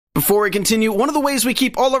Before we continue, one of the ways we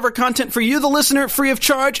keep all of our content for you, the listener, free of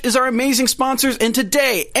charge is our amazing sponsors, and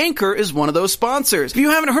today, Anchor is one of those sponsors. If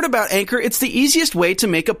you haven't heard about Anchor, it's the easiest way to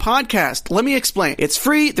make a podcast. Let me explain. It's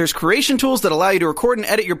free, there's creation tools that allow you to record and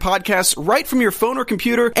edit your podcasts right from your phone or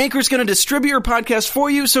computer. Anchor's going to distribute your podcast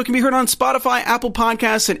for you so it can be heard on Spotify, Apple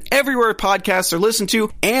Podcasts, and everywhere podcasts are listened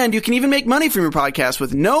to, and you can even make money from your podcast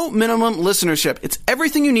with no minimum listenership. It's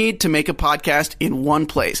everything you need to make a podcast in one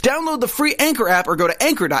place. Download the free Anchor app or go to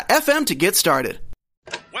anchor.fm to get started.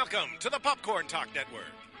 Welcome to the Popcorn Talk Network,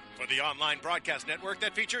 for the online broadcast network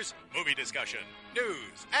that features movie discussion,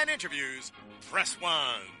 news, and interviews. Press 1.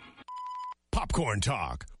 Popcorn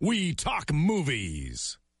Talk. We talk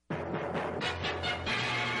movies.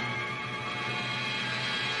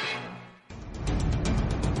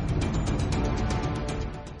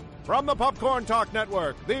 From the Popcorn Talk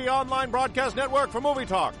Network, the online broadcast network for movie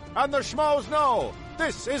talk, and the Schmoes Know,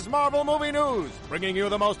 this is Marvel Movie News, bringing you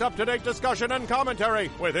the most up-to-date discussion and commentary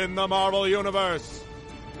within the Marvel Universe.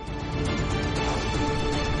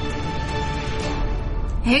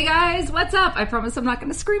 Hey guys, what's up? I promise I'm not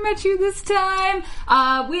going to scream at you this time.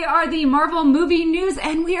 We are the Marvel Movie News,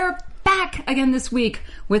 and we are back again this week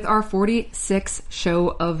with our 46th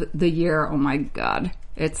show of the year. Oh my god.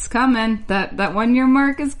 It's coming. That 1 year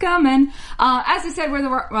mark is coming. As I said, we're the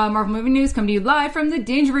Marvel Movie News, come to you live from the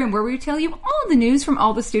Danger Room, where we tell you all the news from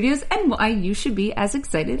all the studios and why you should be as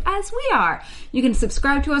excited as we are. You can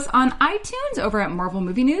subscribe to us on iTunes over at Marvel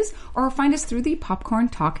Movie News, or find us through the Popcorn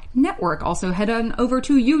Talk Network. Also, head on over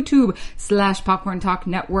to YouTube/Popcorn Talk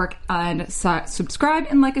Network and subscribe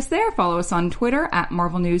and like us there. Follow us on Twitter at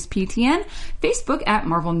Marvel News PTN, Facebook at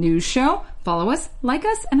Marvel News Show. Follow us, like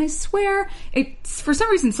us, and I swear, it for some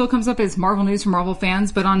reason still comes up as Marvel News for Marvel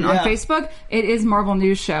fans, but on Facebook, it is Marvel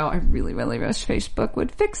News Show. I really, really wish Facebook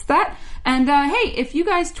would fix that. And hey, if you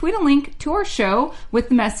guys tweet a link to our show with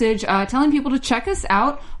the message telling people to check us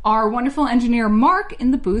out, our wonderful engineer Mark in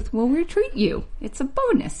the booth will retweet you. It's a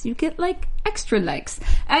bonus. You get, like, extra likes.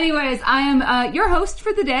 Anyways, I am your host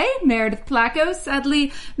for the day, Meredith Placco.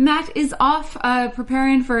 Sadly, Matt is off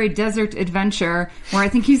preparing for a desert adventure where I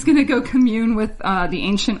think he's going to go commune with the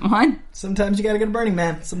Ancient One. Sometimes you gotta go to Burning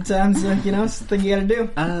Man. Sometimes, it's the thing you gotta do.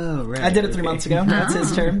 Oh, right. I did it 3 months ago. That's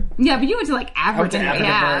his term. Yeah, but you went to, like, Africa.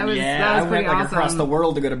 That was pretty awesome. Across the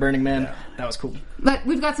world to go to Burning Man. Yeah. That was cool. But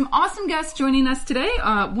we've got some awesome guests joining us today.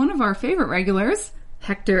 One of our favorite regulars,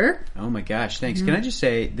 Hector. Oh my gosh, thanks. Can I just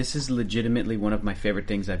say, this is legitimately one of my favorite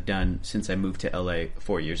things I've done since I moved to LA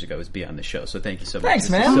 4 years ago, is be on the show. So thank you so much. Thanks,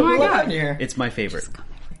 man. Oh my God. It's my favorite. Just come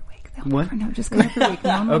every week. They'll never know. Just come every week.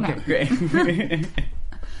 No, okay, great.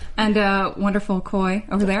 And wonderful Coy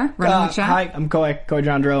over there running the chat. Hi, I'm Coy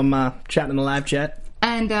Jandro. I'm chatting in the live chat.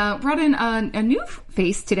 And brought in a new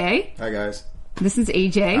face today. Hi, guys. This is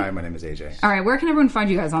AJ. Hi, my name is AJ. All right, where can everyone find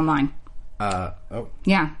you guys online?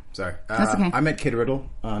 Yeah. Sorry. That's okay. I'm at Kid Riddle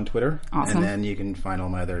on Twitter. Awesome. And then you can find all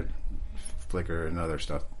my other Flickr and other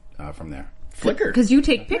stuff from there. Flickr? Because you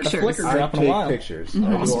take pictures. Flickr I drop in a take while. pictures. I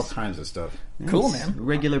do all kinds of stuff. Cool, man.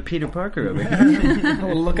 Regular Peter Parker over here.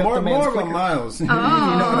 We'll look up More the man's of a Flickr. Miles. Oh. You know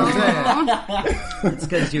what I'm saying? It's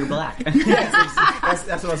because you're black. That's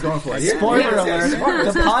what I was going for. Spoiler alert.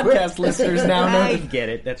 The podcast listeners now know. I get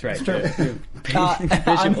it. That's right.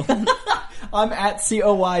 I'm at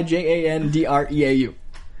COYJANDREAU.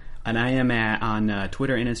 And I am on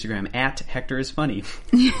Twitter and Instagram at Hector is Funny.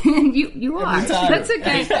 you are. Every time. That's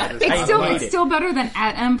okay. It's still better than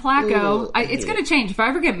at M Placco. It's going to change. If I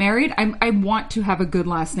ever get married, I want to have a good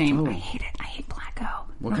last name. I hate it. I hate Placco.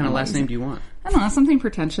 What kind of last name do you want? I don't know, something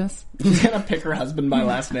pretentious. She's gonna pick her husband by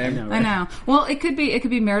last name. I know. Well, it could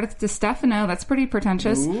be Meredith DeStefano. That's pretty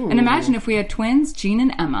pretentious. Ooh. And imagine if we had twins, Jean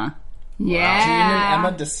and Emma. Yeah. Jean and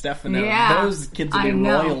Emma DeStefano. Yeah. Those kids would be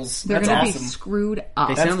royals. They're going to be screwed up.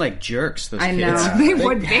 They sound like jerks, those kids. I know. Yeah. They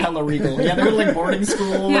would be. Hella regal. Yeah, they're like boarding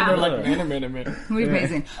school. Yeah. And they're like, minute. It would be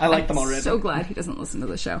amazing. I like them already. So glad he doesn't listen to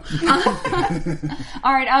the show.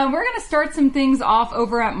 All right, we're going to start some things off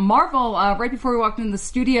over at Marvel. Right before we walked into the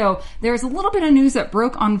studio, there's a little bit of news that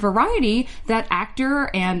broke on Variety that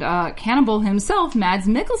actor and cannibal himself, Mads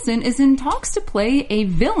Mikkelsen, is in talks to play a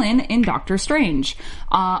villain in Doctor Strange.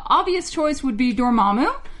 Obvious choice would be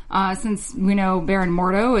Dormammu, since we know Baron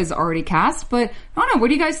Mordo is already cast, but I don't know, what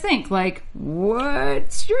do you guys think? Like,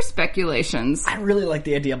 what's your speculations? I really like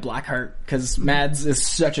the idea of Blackheart, because Mads is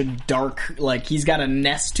such a dark, like, he's got a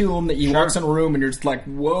nest to him that he walks in a room and you're just like,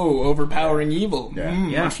 whoa, overpowering evil.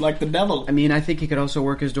 Much like the devil. I mean, I think he could also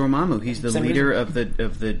work as Dormammu. He's the leader of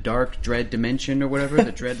the dark dread dimension or whatever,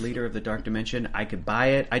 the dread leader of the dark dimension. I could buy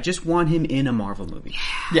it. I just want him in a Marvel movie.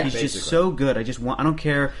 Yeah, he's just so good. I don't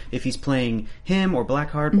care if he's playing him or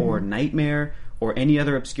Blackheart or Nightmare or any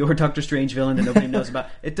other obscure Doctor Strange villain that nobody knows about.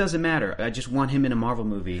 It doesn't matter. I just want him in a Marvel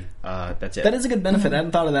movie. That's it. That is a good benefit. I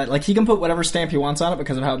hadn't thought of that. Like, he can put whatever stamp he wants on it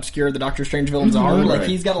because of how obscure the Doctor Strange villains are. Like,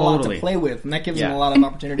 he's got a lot to play with, and that gives him a lot of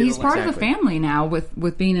opportunity. He's part of the family now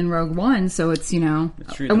with being in Rogue One, so it's,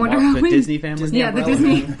 It's true. I wonder how the Disney family?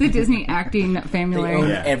 the Disney acting family. They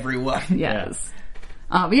own everyone. Yes.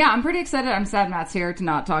 But yeah, I'm pretty excited. I'm sad Matt's here to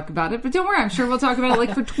not talk about it, but don't worry, I'm sure we'll talk about it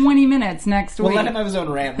like for 20 minutes next week. We'll let him have his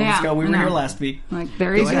own rant. We'll just go, we were here last week. Like,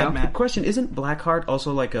 there you go. Question, isn't Blackheart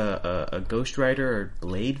also like a Ghost Rider or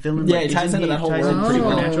Blade villain? Yeah, he ties into that whole world pretty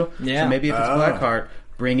well. Yeah. So maybe if it's Blackheart,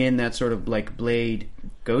 bring in that sort of like Blade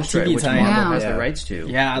Ghost Rider, which Marvel has the rights to.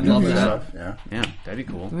 Yeah, I'd love that. Yeah, that'd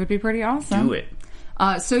be cool. It would be pretty awesome. Do it.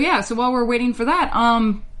 So while we're waiting for that,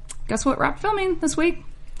 guess what wrapped filming this week?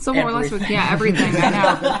 Civil War last week. Yeah, everything. I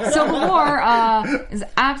know. Civil War is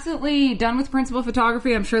absolutely done with principal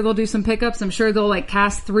photography. I'm sure they'll do some pickups. I'm sure they'll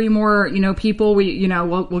cast 3 more, people.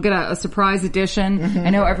 We'll get a surprise edition. I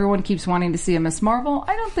know everyone keeps wanting to see a Miss Marvel.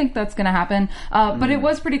 I don't think that's going to happen. But it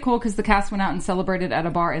was pretty cool because the cast went out and celebrated at a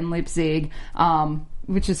bar in Leipzig.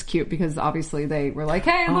 Which is cute because obviously they were like,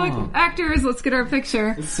 "Hey, look, actors, let's get our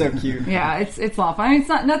picture." It's so cute. Yeah, it's a lot of fun. I mean, it's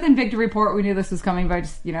nothing big to report. We knew this was coming, but I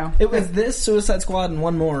just it was this Suicide Squad and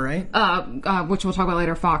one more, right? Which we'll talk about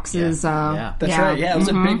later. Fox is that's right. Yeah, it was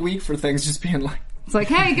a big week for things just being like, it's like,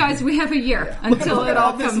 hey guys, we have a year until it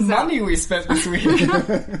all comes out. Money we spent this week.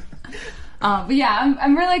 But yeah,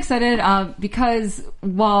 I'm really excited because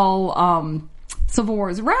while Civil War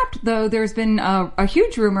is wrapped, though, there's been a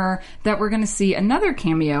huge rumor that we're going to see another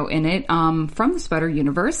cameo in it from the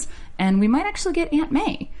Spider-Universe, and we might actually get Aunt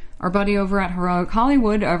May. Our buddy over at Heroic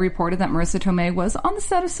Hollywood reported that Marissa Tomei was on the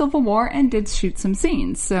set of Civil War and did shoot some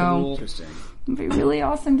scenes. So, interesting. It'd be really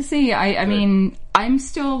awesome to see. I mean, I'm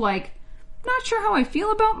still not sure how I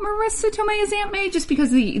feel about Marissa Tomei as Aunt May, just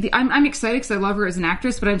because I'm excited because I love her as an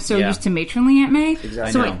actress, but I'm so used to matronly Aunt May.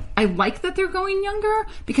 Exactly. So I like that they're going younger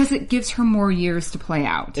because it gives her more years to play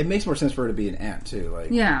out. It makes more sense for her to be an aunt too.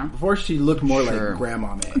 Before she looked more like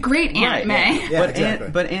Grandma May. Great Aunt May. Yeah, but exactly.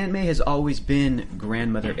 But Aunt May has always been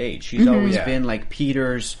grandmother age. She's always been like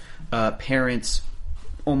Peter's parents.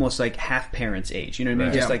 Almost like half parents' age, you know what I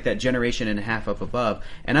mean? Just like that generation and a half up above.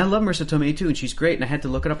 And I love Marissa Tomei too, and she's great. And I had to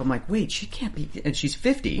look it up. I'm like, wait, she can't be. And she's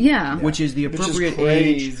 50, which is the appropriate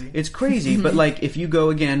age. It's crazy, but if you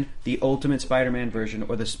go again, the Ultimate Spider-Man version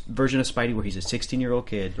or the version of Spidey where he's a 16-year-old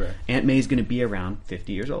kid, Aunt May's going to be around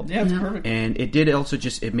 50 years old. Yeah, it's perfect. And it did also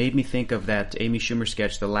it made me think of that Amy Schumer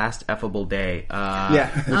sketch, The Last Effable Day, which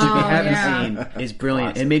if you haven't seen is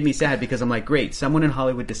brilliant. Awesome. It made me sad because I'm like, great, someone in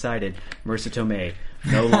Hollywood decided Marissa Tomei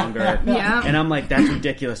no longer. And I'm like, that's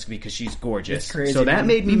ridiculous because she's gorgeous. So that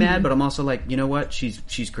made me mad, but I'm also like, you know what?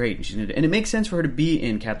 She's great. And it makes sense for her to be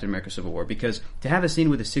in Captain America Civil War because to have a scene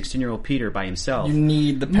with a 16-year-old Peter by himself. You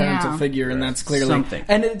need the parental figure, and that's clearly something.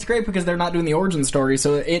 And it's great because they're not doing the origin story,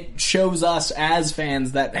 so it shows us as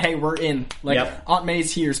fans that, hey, we're in. Aunt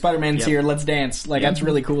May's here, Spider-Man's here, let's dance. That's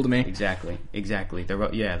really cool to me. Exactly. They've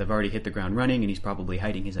already hit the ground running, and he's probably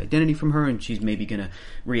hiding his identity from her, and she's maybe going to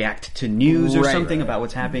react to news or something about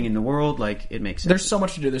what's happening in the world. It makes sense. There's so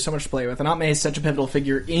much to do. There's so much to play with. And Aunt May is such a pivotal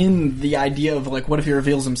figure in the idea of, what if he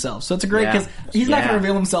reveals himself? So it's a great, because he's not going to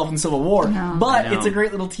reveal himself in Civil War, but it's a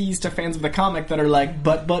great little tease to fans of the comic that are like,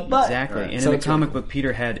 but. Exactly. And in the comic book,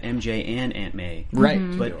 Peter had MJ and Aunt May. Right.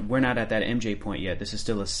 But we're not at that MJ point yet. This is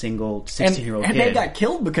still a single 16-year-old kid. And they got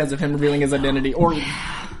killed because of him revealing his identity. Or...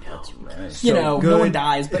 That's right. No one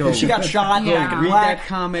dies, but she got shot. Back in Black, that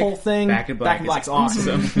comic. Whole thing. Back in Black's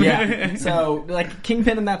awesome. So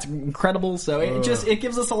Kingpin and that's incredible. So it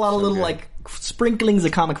gives us a lot of little sprinklings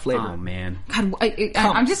of comic flavor. Oh man, God,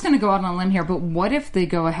 I'm just going to go out on a limb here, but what if they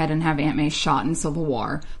go ahead and have Aunt May shot in Civil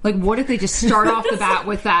War? What if they just start off the bat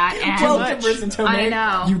with that? And I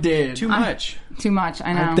know you did too much. Too much,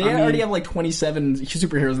 I know. They already have 27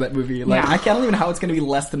 superheroes in that movie. I don't even know how it's going to be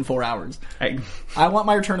less than 4 hours. I want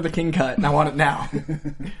my Return of the King cut, and I want it now.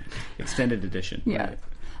 Extended edition. Yeah. Right.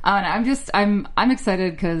 I'm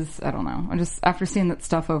excited because I don't know. I'm just after seeing that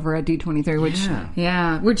stuff over at D23, which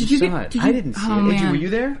where did you get? I didn't see it. Were you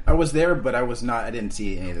there? I was there, but I was not. I didn't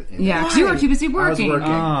see any of it. Yeah, because you were too busy working. I was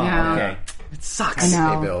working. Okay. It sucks. I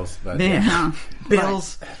know. Pay bills, but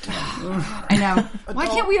bills. I know. Why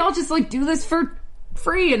can't we all just do this for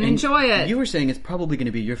free and enjoy it? You were saying it's probably going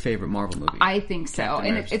to be your favorite Marvel movie. I think so,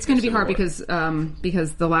 and it's going to be hard because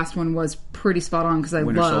the last one was pretty spot on because I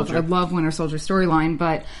love Winter Soldier storyline,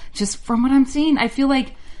 but just from what I'm seeing, I feel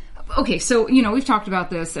like okay, so, we've talked about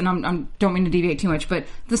this, and I don't mean to deviate too much, but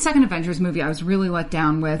the second Avengers movie I was really let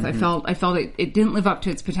down with. Mm-hmm. I felt it didn't live up to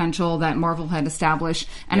its potential that Marvel had established,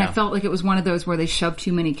 and I felt like it was one of those where they shoved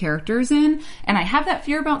too many characters in, and I have that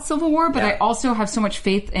fear about Civil War, but I also have so much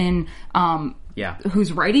faith in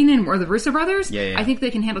who's writing and or the Russo brothers. I think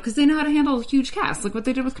they can handle, because they know how to handle a huge cast, like what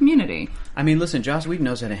they did with Community. I mean, listen, Joss Whedon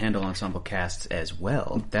knows how to handle ensemble casts as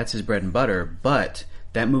well. That's his bread and butter, but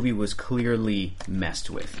that movie was clearly messed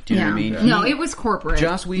with. Do you know what I mean? No, it was corporate.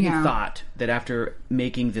 Joss Whedon thought that after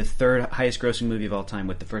making the third highest grossing movie of all time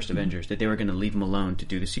with the first Avengers, that they were going to leave him alone to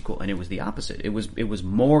do the sequel, and it was the opposite. It was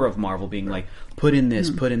more of Marvel being like, put in this,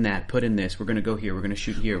 put in that, put in this, we're going to go here, we're going to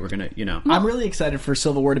shoot here, we're going to, I'm really excited for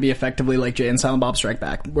Civil War to be effectively like Jay and Silent Bob Strike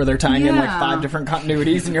Back, where they're tying in like 5 different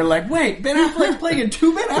continuities, and you're like, wait, Ben Affleck's playing in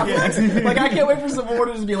 2 Ben Afflecks? Like, I can't wait for Civil War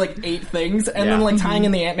to just be like 8 things, and then like tying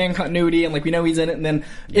in the Ant-Man continuity, and like we know he's in it, and then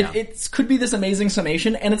it could be this amazing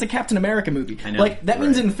summation, and it's a Captain America movie. I know, like, that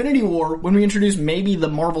means Infinity War, when we introduce maybe the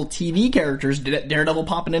Marvel TV characters, Daredevil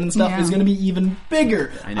popping in and stuff, is going to be even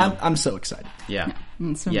bigger. I know. I'm so excited. Yeah.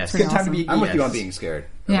 It's yes. good time to be. I'm with you on being scared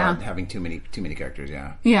about having too many characters.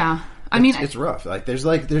 Yeah. I mean, it's rough. Like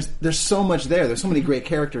there's so much there. There's so many great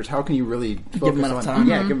characters. How can you really focus give them enough time?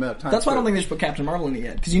 Give them enough time. That's why I don't think they should put Captain Marvel in it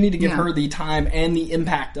yet, because you need to give her the time and the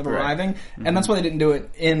impact of arriving, and that's why they didn't do it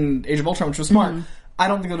in Age of Ultron, which was smart. I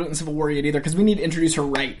don't think they'll do it in Civil War yet either, because we need to introduce her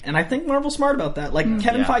right. And I think Marvel's smart about that. Like,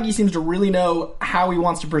 Kevin Feige seems to really know how he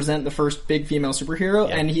wants to present the first big female superhero,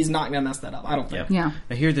 and he's not going to mess that up, I don't think. Yeah.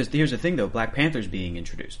 Now, here's the thing, though. Black Panther's being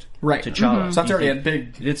introduced. Right. T'Challa. So that's already a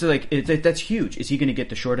big... That's huge. Is he going to get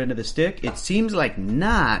the short end of the stick? It seems like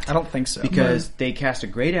not. I don't think so. Because they cast a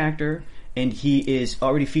great actor, and he is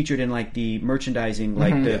already featured in like the merchandising,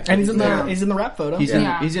 like and he's in the rap photo. He's in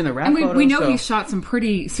the rap photo. And we know he shot some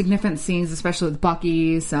pretty significant scenes, especially with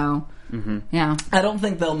Bucky. So yeah, I don't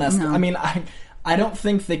think they'll mess. I mean, I don't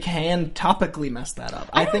think they can topically mess that up.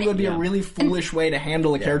 I think it would be a really foolish way to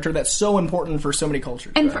handle a character that's so important for so many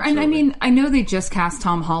cultures. And I mean, I know they just cast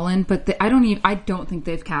Tom Holland, but I don't think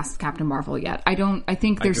they've cast Captain Marvel yet. I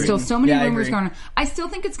think there's still so many rumors going on. I still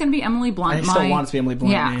think it's going to be Emily Blunt. I still want it to be Emily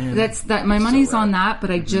Blunt. Yeah, my money's on that, but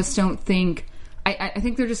I just don't think. I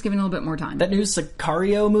think they're just giving a little bit more time. That new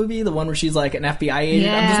Sicario movie, the one where she's like an FBI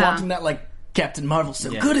agent, I'm just watching that like, Captain Marvel's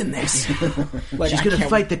so good in this. Like, she's going to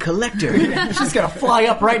fight the Collector. She's going to fly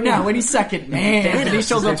up right now any second. Man,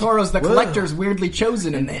 Benicio del Toro's the Collector's weirdly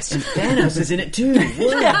chosen in this. And Thanos is in it too.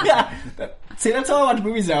 See, that's how I watch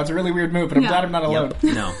movies now. It's a really weird move, but I'm glad I'm not alone.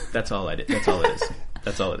 No, that's all it is.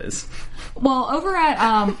 That's all it is. Well, over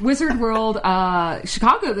at Wizard World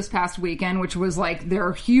Chicago this past weekend, which was like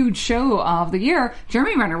their huge show of the year,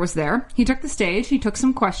 Jeremy Renner was there. He took the stage. He took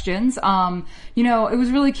some questions. It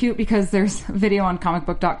was really cute because there's a video on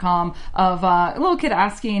comicbook.com of a little kid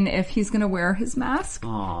asking if he's going to wear his mask.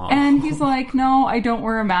 Aww. And he's like, no, I don't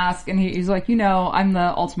wear a mask. And he's like, I'm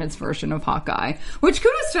the Ultimates version of Hawkeye. Which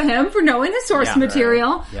kudos to him for knowing his source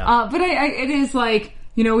material. Right. Yeah. But it is like...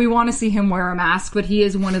 we want to see him wear a mask, but he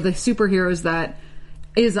is one of the superheroes that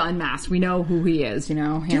is unmasked. We know who he is, Do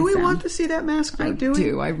we want to see that mask, though?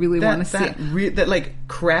 I really want to see it. That, like,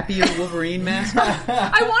 crappier Wolverine mask?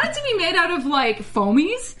 I want it to be made out of, like,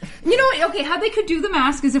 foamies. How they could do the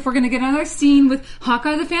mask is if we're going to get another scene with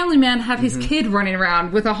Hawkeye the Family Man have his kid running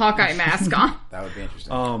around with a Hawkeye mask on. That would be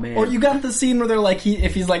interesting. Oh, man. Or you got the scene where they're like,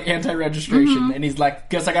 if he's like anti-registration, and he's like,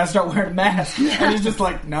 guess I gotta start wearing a mask. And he's just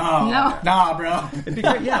like, nah, bro. It'd be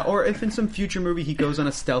great, or if in some future movie he goes on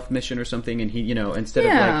a stealth mission or something, and he, instead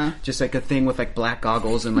of like, just like a thing with like black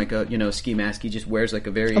goggles and like a, ski mask, he just wears like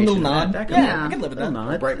a variation. A little nod. I can live with that.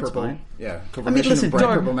 Nod. Bright purple. Yeah. I mean, listen,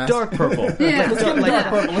 dark purple. Let's give him dark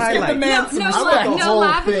purple. Let's give the man some respect. I want the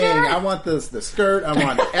whole thing. I want the skirt. I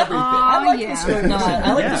want everything. I like the skirt.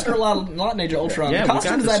 I like the skirt a lot in Age of Ultron. The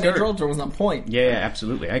costume design in Age of Ultron was on point. Yeah,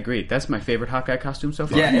 absolutely. I agree. That's my favorite Hawkeye costume so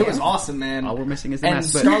far. Yeah, it was awesome, man. All we're missing is the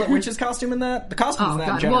mask. And Scarlet Witch's costume in that. The costumes in that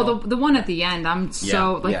in general. Well, the one at the end, I'm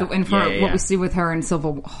so what we see with her in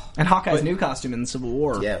Civil War. And Hawkeye's new costume in Civil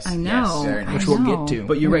War. Yes. I know. Yes, which we'll get to.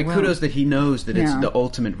 But you're right. Kudos that he knows that it's the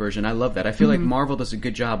ultimate version. I love that. I feel like Marvel does a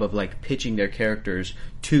good job of like pitching their characters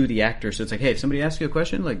to the actor. So it's like, hey, if somebody asks you a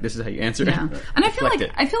question, like this is how you answer it. And I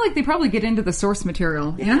feel like they probably get into the source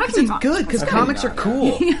material. It's good because comics are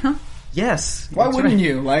cool. Yeah. Yes. Why wouldn't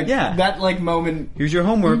you? Like, that like moment. Here's your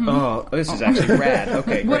homework. Oh, this is actually rad.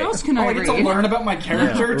 Okay, what else can I get to learn about my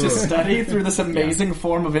character to study through this amazing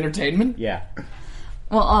form of entertainment? Yeah.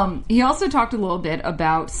 Well, he also talked a little bit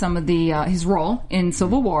about some of the his role in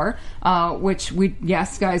Civil War, which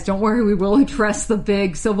guys, don't worry, we will address the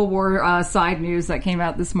big Civil War side news that came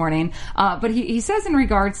out this morning. But he says in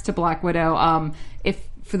regards to Black Widow,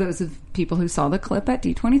 for those of people who saw the clip at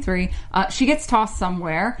D23, she gets tossed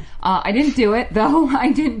somewhere. I didn't do it, though.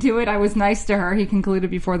 I didn't do it. I was nice to her. He concluded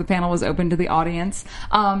before the panel was open to the audience.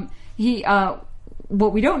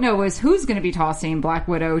 What we don't know is who's going to be tossing Black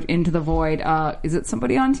Widow into the void. Is it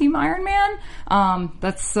somebody on Team Iron Man?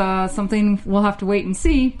 That's something we'll have to wait and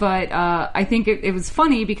see. But I think it was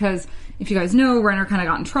funny because if you guys know, Renner kind of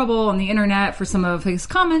got in trouble on the internet for some of his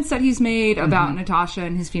comments that he's made about Natasha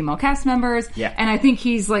and his female cast members. Yeah. And I think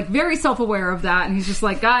he's like very self-aware of that. And he's just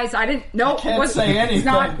like, guys, I can't say anything.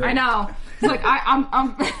 I know. It's like,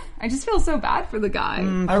 I just feel so bad for the guy.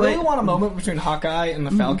 I really want a moment between Hawkeye and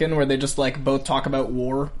the Falcon where they just like both talk about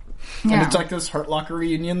war. Yeah. And it's like this Hurt Locker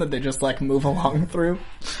reunion that they just like move along through.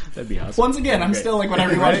 That'd be awesome. Once again, I'm still like when I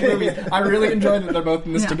rewatch movies, I really enjoy that they're both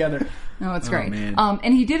in this together. No, it's great. Man.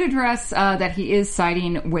 And he did address that he is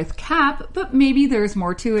siding with Cap, but maybe there's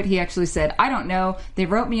more to it. He actually said, I don't know. They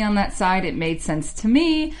wrote me on that side. It made sense to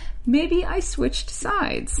me. Maybe I switched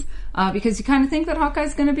sides. Because you kind of think that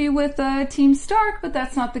Hawkeye's going to be with Team Stark, but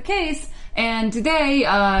that's not the case. And today,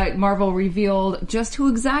 Marvel revealed just who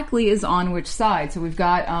exactly is on which side. So we've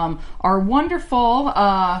got our wonderful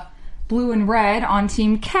blue and red on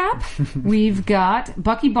Team Cap. We've got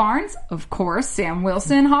Bucky Barnes, of course, Sam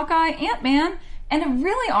Wilson, Hawkeye, Ant-Man, and a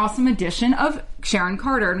really awesome addition of Sharon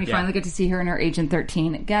Carter. And we finally get to see her in her Agent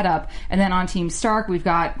 13 getup. And then on Team Stark, we've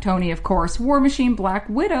got Tony, of course, War Machine, Black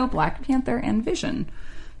Widow, Black Panther, and Vision.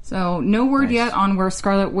 So no word yet on where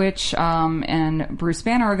Scarlet Witch and Bruce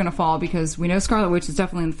Banner are going to fall, because we know Scarlet Witch is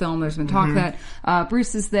definitely in the film. There's been talk that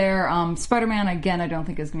Bruce is there. Spider-Man, again, I don't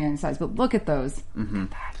think is going to be on the sides, but look at those. Mm-hmm.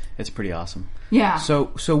 It's pretty awesome. Yeah.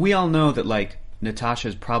 So we all know that, like,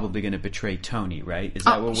 Natasha's probably going to betray Tony, right? Is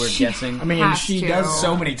that what we're guessing? I mean, she does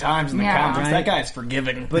so many times in the comics. Right? That guy's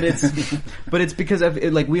forgiving. But it's because of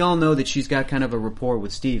like we all know that she's got kind of a rapport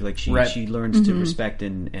with Steve. Like she learns to respect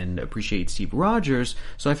and appreciate Steve Rogers.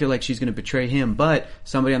 So I feel like she's going to betray him. But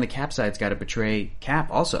somebody on the Cap side's got to betray Cap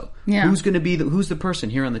also. Yeah. Who's going to be who's the person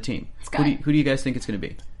here on the team? Who do you guys think it's going to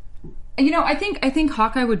be? You know, I think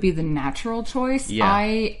Hawkeye would be the natural choice. Yeah.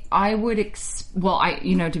 I would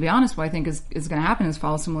to be honest, what I think is going to happen is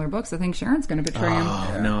follow similar books. I think Sharon's going to betray him.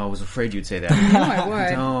 Oh no, I was afraid you'd say that. No, I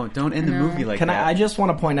would. Don't end the movie like that. I just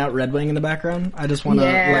want to point out Red Wing in the background. I just want to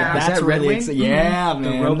Is that Red Wing? Yeah,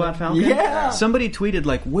 man. The robot Falcon? Yeah. Somebody tweeted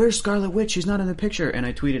like, "Where's Scarlet Witch? She's not in the picture." And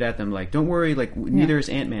I tweeted at them like, "Don't worry, like neither is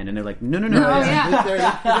Ant-Man." And they're like, "No." Oh,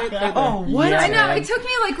 yeah. Oh, what? I know. It took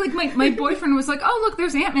me like my boyfriend was like, "Oh, look,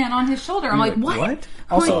 there's Ant-Man on his shoulder." I'm like, "What?"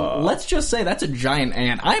 Also, let's just say that's a giant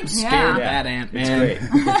ant. I'm scared of that ant, man.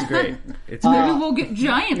 It's great. Maybe we'll get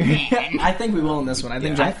Giant Man. I think we will in this one.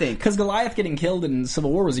 I think because Goliath getting killed in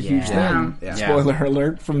Civil War was a huge thing. Yeah. Spoiler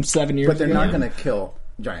alert from 7 years ago. But they're not going to kill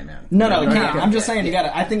Giant Man. No, they can't. I'm just saying you got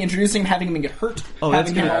to. I think introducing him, having him get hurt,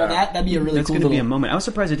 having him all that'd be a really cool. That's going to be a moment. I was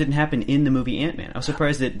surprised it didn't happen in the movie Ant-Man. I was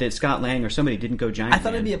surprised that Scott Lang or somebody didn't go Giant Man. I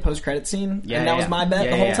thought it'd be a post-credit scene, and that was my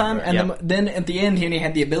bet the whole time. And then at the end, he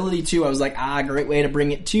had the ability to. I was like, great way to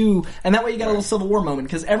bring it to, and that way you got a little Civil War moment,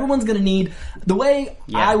 because everyone's going to need. The way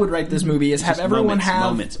I would write this movie is have everyone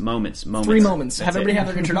have moments. 3 moments. Have everybody have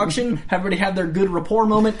their introduction, have everybody have their good rapport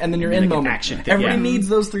moment, and then your end moment. Action. Everybody needs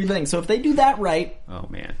those 3 things. So if they do that right, oh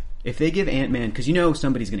man. If they give Ant-Man, because you know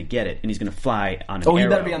somebody's going to get it, and he's going to fly on an arrow. Oh, he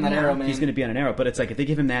better be on that arrow, man. He's going to be on an arrow. But it's like, if they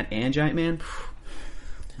give him that and Giant Man...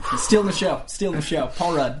 Stealing the show.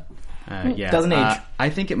 Paul Rudd. Doesn't age.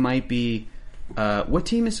 I think it might be... what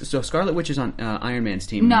team is... So Scarlet Witch is on Iron Man's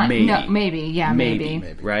team. Maybe.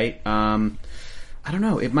 Right? I don't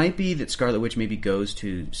know. It might be that Scarlet Witch maybe goes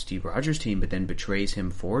to Steve Rogers' team, but then betrays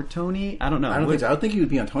him for Tony. I don't know. I don't think so. I would think he would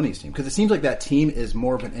be on Tony's team, because it seems like that team is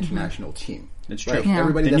more of an international team. That's true. Like,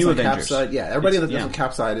 everybody the that's new on Avengers. Cap's side, everybody that's on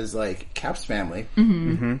Cap's side is like Cap's family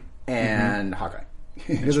and Hawkeye.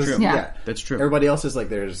 That's true. Yeah, that's true. Everybody else is like,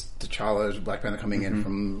 there's T'Challa, Black Panther coming in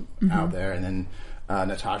from out there, and then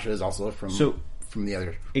Natasha is also from the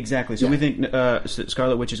other. Exactly. So we think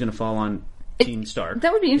Scarlet Witch is going to fall on Team Stark.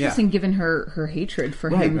 That would be interesting, given her hatred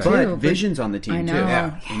for him too. But Vision's on the team too,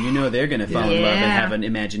 and you know they're going to fall in love and have an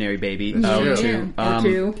imaginary baby.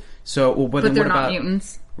 Two. So, but then they're what not about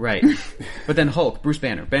mutants, right? But then Hulk, Bruce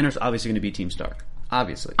Banner. Banner's obviously going to be Team Stark.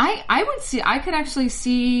 Obviously, I could actually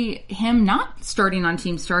see him not starting on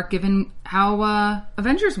Team Stark, given how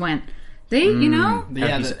Avengers went. They,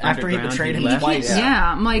 after he betrayed him twice.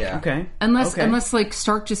 I'm like, okay, unless like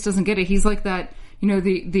Stark just doesn't get it. He's like that.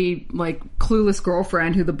 the like clueless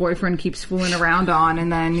girlfriend who the boyfriend keeps fooling around on,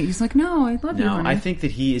 and then he's like, "No, I love you." No, honey. I think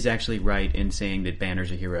that he is actually right in saying that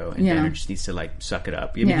Banner's a hero, and Banner just needs to like suck it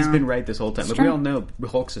up. I mean, he's been right this whole time. But we all know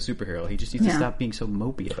Hulk's a superhero. He just needs to stop being so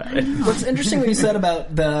mopey about it. What's interesting what you said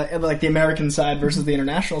about the American side versus the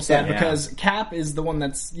international side, because Cap is the one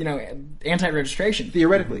that's anti-registration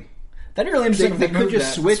theoretically. That'd be really interesting. They could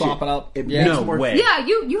just swap it up. No way. Yeah,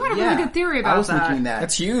 you had a really good theory about that. I was thinking that.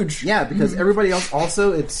 That's huge. Yeah, because everybody else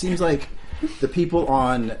also, it seems like the people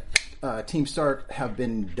on Team Stark have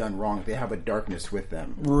been done wrong. They have a darkness with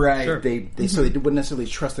them. Right. Sure. So they wouldn't necessarily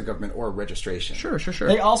trust the government or registration. Sure.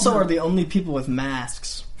 They also are the only people with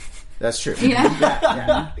masks. That's true.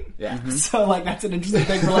 Yeah. So, that's an interesting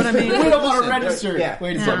thing. We're like, we don't want to register.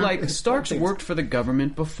 Wait a second. Stark's worked for the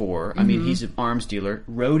government before. I mean, he's an arms dealer.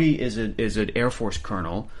 Rhodey is an Air Force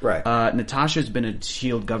colonel. Right. Natasha's been a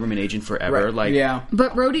SHIELD government agent forever. Right.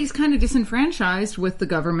 But Rhodey's kind of disenfranchised with the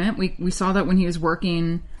government. We saw that when he was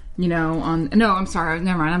working... on... No, I'm sorry.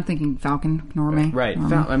 Never mind. I'm thinking Falcon, Normie. Right.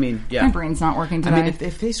 My brain's not working today. I mean,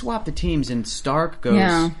 if they swap the teams and Stark goes...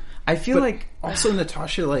 Yeah. I feel like... Also,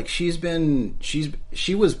 Natasha, she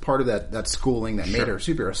was part of that schooling that made her a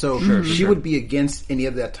superhero. So she would be against any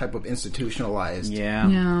of that type of institutionalized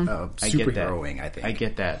superheroing, I think. I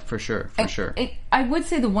get that, for sure. I would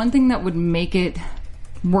say the one thing that would make it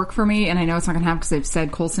work for me, and I know it's not going to happen because they've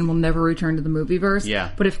said Coulson will never return to the movieverse.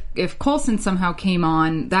 Yeah. But if Coulson somehow came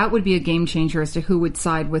on, that would be a game changer as to who would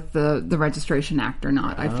side with the Registration Act or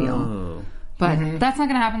not, I feel. But that's not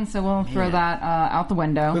going to happen, so we'll throw that out the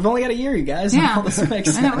window. We've only got a year, you guys. Yeah. All this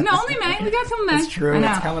makes sense. I know. No, only May. We got till May. That's true.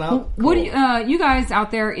 It's coming out. Well, what do you guys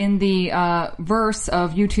out there in the verse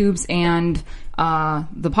of YouTubes and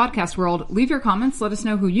the podcast world, leave your comments. Let us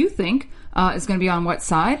know who you think is going to be on what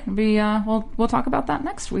side. We'll talk about that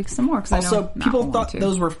next week some more. Also, people thought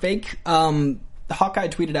those were fake. Hawkeye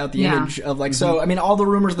tweeted out the image of so. I mean, all the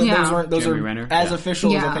rumors that those are Renner. as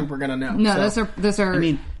official as I think we're going to know. No, those are. I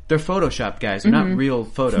mean, they're photoshopped, guys. They're not real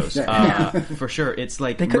photos. For sure. It's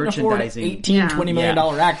like they couldn't merchandising. afford $18-20 million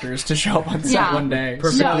actors to show up on set one day.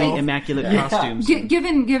 Perfectly immaculate costumes.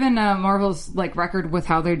 Given Marvel's record with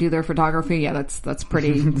how they do their photography, that's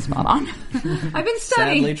pretty spot on. I've been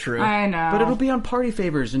studying. Sadly true. I know. But it'll be on party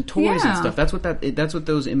favors and toys and stuff. That's what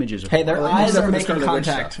those images are. Hey, their eyes are making Scarlet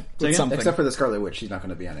contact with something. Except for the Scarlet Witch, she's not going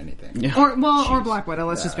to be on anything. Yeah. Or Black Widow.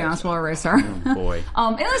 Let's just be honest. We'll erase her. Oh boy.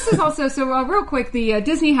 And this is also real quick. The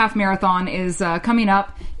Disney Half Marathon is coming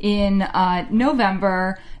up in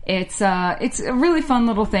November. It's a really fun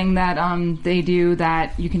little thing that they do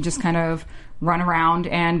that you can just kind of run around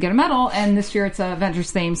and get a medal. And this year it's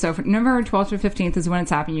Avengers theme. So for November 12th to 15th is when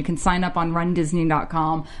it's happening. You can sign up on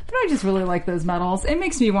RunDisney.com. But I just really like those medals. It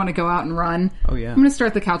makes me want to go out and run. Oh yeah. I'm going to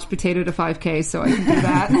start the couch potato to 5K so I can do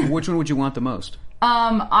that. Which one would you want the most?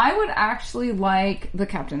 I would actually like the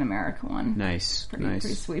Captain America one. Nice. Pretty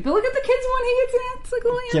sweet. But look at the kids one. He gets in. It's like a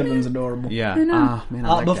little Kevin's adorable. Yeah. I know. Man,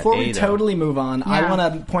 I like before that we totally move on, I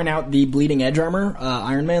want to point out the Bleeding Edge armor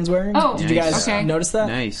Iron Man's wearing. Oh, did you guys notice that?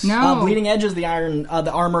 Nice. No. Bleeding Edge is the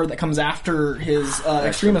armor that comes after his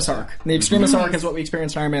Extremis arc. The Extremis arc is what we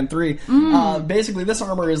experienced in Iron Man 3. Basically, this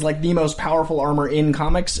armor is the most powerful armor in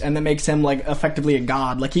comics, and that makes him effectively a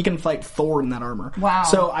god. He can fight Thor in that armor. Wow.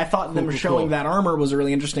 So I thought them showing that armor was a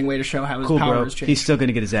really interesting way to show how his power has changed. He's still going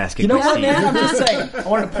to get his ass kicked. You know what, man? I'm just saying. I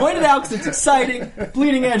wanted to point it out because it's exciting.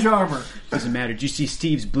 Bleeding Edge armor. Doesn't matter. Did you see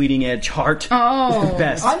Steve's Bleeding Edge heart? Oh. The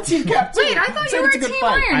best. I'm Team Cap. Wait, I thought you were Team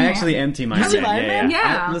Iron Man. I actually am Team Iron Man.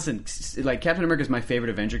 Yeah. Listen, Captain America is my favorite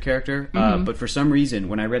Avenger character, but for some reason,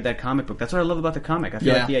 when I read that comic book, that's what I love about the comic. I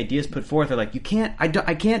feel like the ideas put forth are you can't, I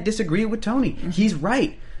can't disagree with Tony. He's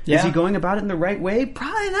right. Yeah. Is he going about it in the right way?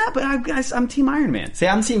 Probably not, but I'm Team Iron Man. See,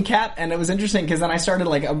 I'm Team Cap, and it was interesting because then I started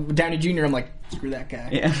Downey Jr. I'm like, screw that guy.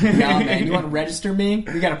 Yeah. Nah, man, you want to register me?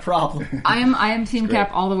 We got a problem. I am Team Cap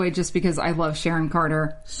all the way just because I love Sharon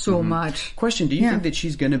Carter so much. Question, do you think that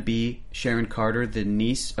she's going to be Sharon Carter, the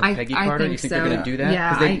niece of Peggy Carter? I you think they're going to do that?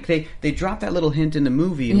 Yeah. They dropped that little hint in the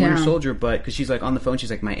movie in Winter Soldier, but because she's on the phone,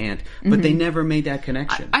 she's my aunt. But they never made that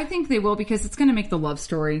connection. I think they will because it's going to make the love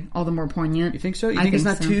story all the more poignant. You think so? You think it's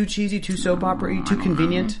not too cheesy, too soap opera-y, too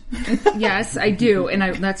convenient? Yes, I do,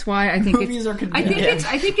 and that's why I think movies are convenient.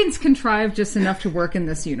 I think it's contrived just enough to work in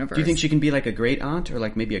this universe. Do you think she can be a great aunt or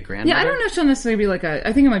maybe a granddaughter? Yeah, I don't know if she'll necessarily be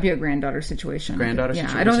I think it might be a granddaughter situation. Situation?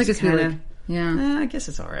 I don't think it's really. Yeah. I guess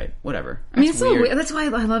it's all right. Whatever. I mean, it's so weird. That's why I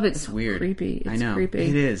love it. It's weird. Creepy. It's I know. Creepy.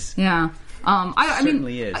 It is. Yeah. I mean,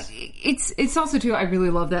 is. It's also too. I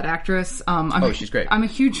really love that actress. She's great. I'm a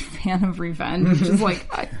huge fan of Revenge, which is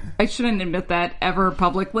I shouldn't admit that ever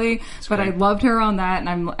publicly, but I loved her on that,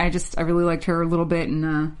 and I really liked her a little bit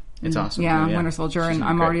in It's awesome. Yeah, Winter Soldier, and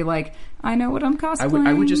I'm already like, I know what I'm cosplaying.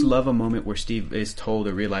 I would just love a moment where Steve is told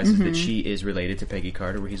or realizes that she is related to Peggy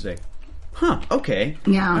Carter, where he's like, huh, okay.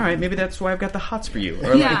 Yeah. All right, maybe that's why I've got the hots for you.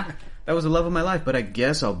 Or like, that was the love of my life, but I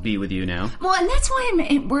guess I'll be with you now. Well, and that's why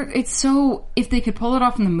it's so, if they could pull it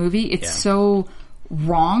off in the movie, it's so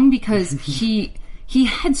wrong, because he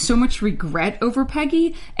had so much regret over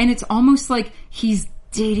Peggy, and it's almost like he's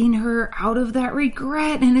dating her out of that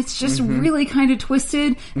regret, and it's just really kind of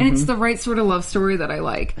twisted, and it's the right sort of love story that I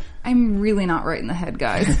like. I'm really not right in the head,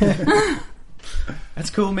 guys. That's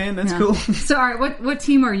cool, man. That's cool. So, all right, what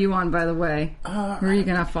team are you on, by the way? Who are you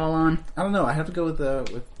gonna fall on? I don't know. I have to go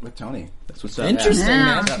with Tony. That's what's up. Interesting,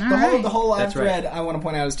 man. Yeah. The whole live thread, I want to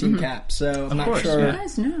point out, is Team Cap. So I'm not sure. You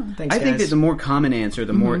guys know. Thanks, I think guys. that the more common answer,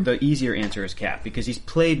 the easier answer is Cap, because he's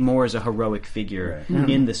played more as a heroic figure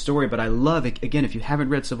in the story. But I love it. Again, if you haven't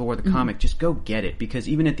read Civil War the comic, just go get it, because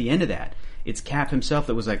even at the end of that, it's Cap himself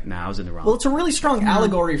that was like, nah, I was in the wrong. Well, it's a really strong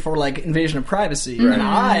allegory for, like, invasion of privacy. And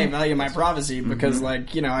I value my privacy because,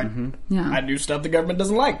 like, you know, I do stuff the government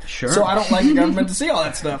doesn't like. Sure. So I don't like the government to see all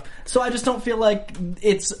that stuff. So I just don't feel like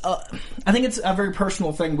it's... I think it's a very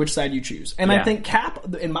personal thing which side you choose. And I think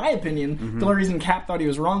Cap, in my opinion, the only reason Cap thought he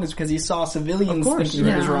was wrong is because he saw civilians thinking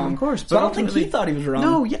he was wrong. Of course. So I don't think he thought he was wrong.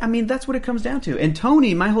 No, I mean, that's what it comes down to. And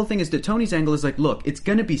Tony, my whole thing is that Tony's angle is like, look, it's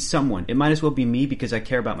going to be someone. It might as well be me, because I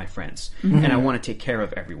care about my friends. And I want to take care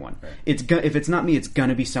of everyone. Right. If it's not me, it's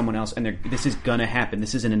gonna be someone else, and this is gonna happen.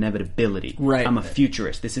 This is an inevitability. Right. I'm a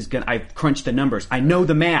futurist. I've crunched the numbers. I know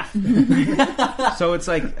the math. So it's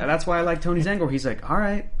like, that's why I like Tony's angle. He's like, all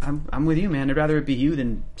right, I'm with you, man. I'd rather it be you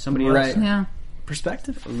than somebody else. Right. Yeah.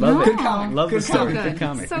 Perspective. Love it. Good comic. Love the Good story. comic. Good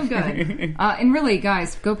comic. So good. And really,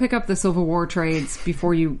 guys, go pick up the Civil War trades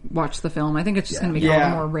before you watch the film. I think it's just going to be a little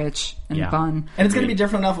more rich and fun. And it's going to be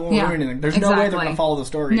different enough when we're doing anything. There's no way they're going to follow the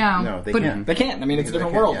story. No, they can't. They can't. I mean, it's a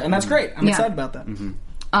different world, and that's great. I'm excited about that.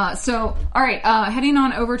 So, all right, heading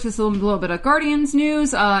on over to a little bit of Guardians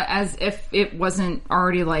news. As if it wasn't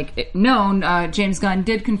already known, James Gunn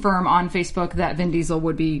did confirm on Facebook that Vin Diesel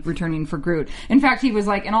would be returning for Groot. In fact, he was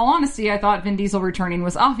like, in all honesty, I thought Vin Diesel returning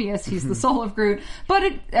was obvious. He's the soul of Groot. But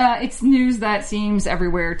it's news that seems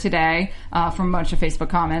everywhere today from a bunch of Facebook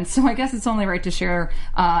comments. So I guess it's only right to share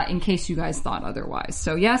in case you guys thought otherwise.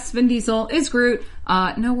 So yes, Vin Diesel is Groot.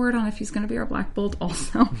 No word on if he's going to be our Black Bolt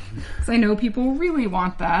also, because I know people really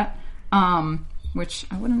want that. Which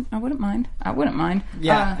I wouldn't mind.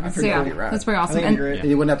 Yeah, that's pretty awesome. And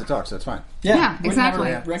you wouldn't have to talk, so it's fine. Yeah,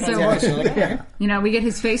 exactly. So, you know, we get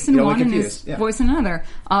his face in one and his voice in another.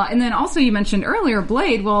 And then also you mentioned earlier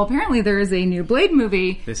Blade. Well, apparently there is a new Blade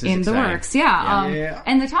movie in the works.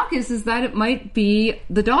 And the talk is that it might be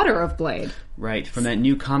the daughter of Blade. Right, from that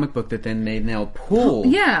new comic book that then they now pull.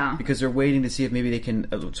 Yeah. Because they're waiting to see if maybe they can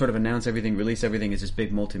sort of announce everything, release everything as this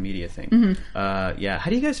big multimedia thing. How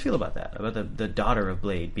do you guys feel about that? About the daughter of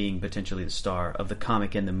Blade being potentially the star of the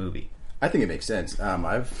comic and the movie? I think it makes sense.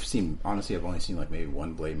 I've only seen like maybe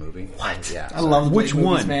one Blade movie. What? Yeah. I love the Blade Which movies,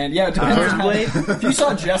 one? man. Yeah, it depends First on Blade? If you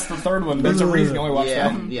saw just the third one, there's a reason you only watched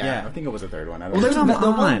that one. Yeah, I think it was the third one.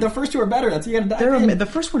 The first two are better. That's you got to dive in. The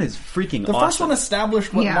first one is freaking The awesome. first one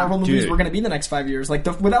established what Marvel movies were going to be in the next 5 years. Like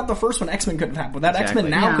without the first one, X-Men couldn't have happened. Without X-Men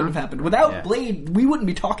now couldn't have happened. Without Blade, we wouldn't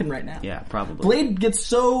be talking right now. Yeah, probably. Blade gets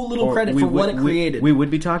so little credit for what it created. We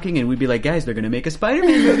would be talking, and we'd be like, guys, they're going to make a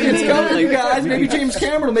Spider-Man movie. It's coming, you guys. Maybe James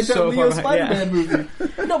Cameron will make that Leo Spider-Man movie.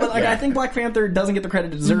 No, but I think Black Panther doesn't get the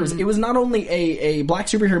credit it deserves. It was not only a black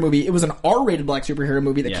superhero movie, it was an R-rated black superhero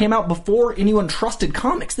movie that came out before anyone trusted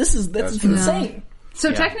comics. That's insane.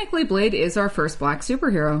 So technically, Blade is our first black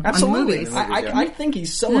superhero. Absolutely. On the movies. I think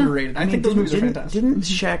he's so underrated. I think those movies are fantastic. Didn't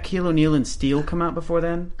Shaquille O'Neal and Steel come out before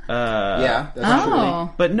then? That's true.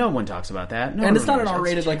 But no one talks about that. And it's not an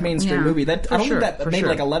R-rated mainstream movie. I don't think that made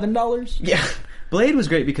like $11. Yeah. Blade was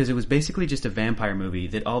great because it was basically just a vampire movie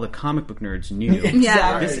that all the comic book nerds knew.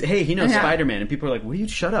 Exactly. He knows Spider-Man, and people are like, "Will you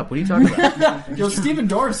shut up? What are you talking about?" Yo, Stephen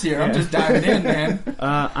Dorff's here. I'm just diving in, man.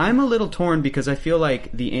 I'm a little torn because I feel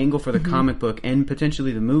like the angle for the comic book and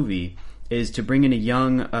potentially the movie is to bring in a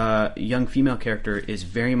young female character is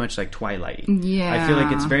very much like Twilight. Yeah, I feel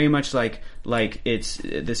like it's very much like this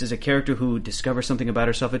is a character who discovers something about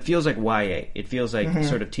herself. It feels like YA. It feels like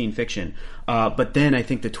sort of teen fiction. But then I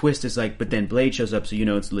think the twist is but then Blade shows up, so you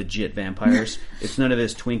know it's legit vampires. It's none of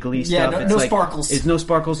this twinkly stuff. No sparkles. It's no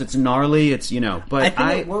sparkles. It's gnarly. It's But I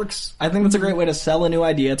think it works. I think that's a great way to sell a new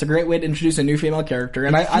idea. It's a great way to introduce a new female character.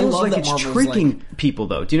 And I love like that it's Marvel's tricking people,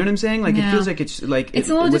 though. Do you know what I'm saying? Like it feels like it's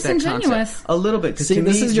a little disingenuous. Shameless. A little bit. See,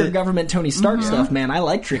 this is your government Tony Stark stuff, man. I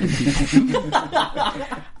like tricking people.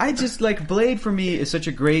 I just like Blade for me is such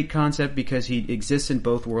a great concept because he exists in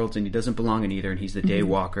both worlds and he doesn't belong in either, and he's the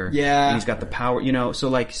Daywalker. Yeah. And he's got the power,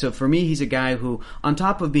 so for me he's a guy who, on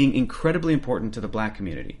top of being incredibly important to the black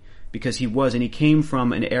community, because he came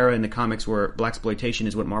from an era in the comics where blaxploitation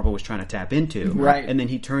is what Marvel was trying to tap into, right? And then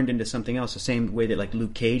he turned into something else, the same way that like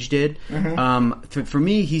Luke Cage did. For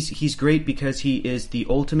me, he's great because he is the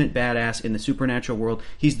ultimate badass in the supernatural world.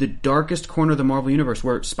 He's the darkest corner of the Marvel universe,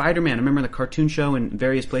 where Spider-Man, I remember in the cartoon show and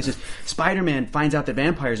various places, Spider-Man finds out that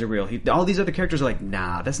vampires are real. All these other characters are like,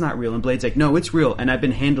 nah, that's not real, and Blade's like, no, it's real, and I've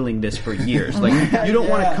been handling this for years. Like, you don't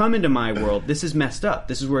want to come into my world. This is messed up.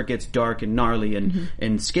 This is where it gets dark and gnarly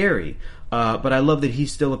and scary. But I love that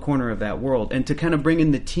he's still a corner of that world. And to kind of bring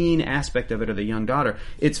in the teen aspect of it, or the young daughter,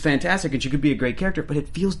 it's fantastic, and she could be a great character, but it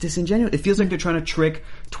feels disingenuous. It feels like they're trying to trick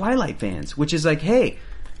Twilight fans, which is like, hey,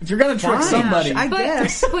 if you're going to trick somebody, I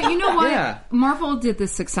guess. But you know what? Yeah. Marvel did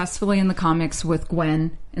this successfully in the comics with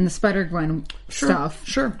Gwen and the Spider-Gwen stuff.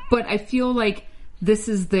 Sure. But I feel like this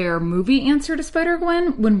is their movie answer to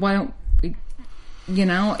Spider-Gwen, why don't...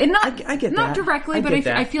 and I get not that. directly, but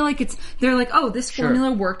I feel like they're like, oh, this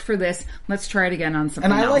formula worked for this. Let's try it again on something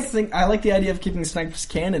else. And I like the idea of keeping Snipes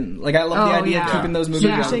canon. Like, I love the idea of keeping those movies.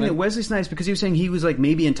 So you're saying that Wesley Snipes, because he was saying he was like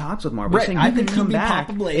maybe in talks with Marvel, saying he could come back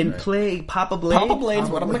and play Papa Blade. Papa Blade's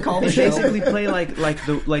what I'm going to call the show. Basically, play like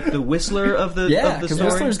the Whistler of the because story.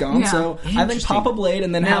 Whistler's gone. So I think Papa Blade,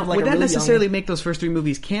 and then have like would a that really necessarily make those first 3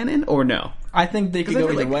 movies canon or no? I think they could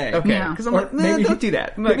go either way. Okay, because I'm like, maybe don't do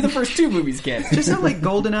that. Maybe the first 2 movies can. Just sound like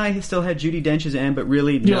GoldenEye still had Judi Dench as M, but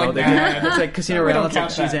really no, it's like Casino Royale. It's like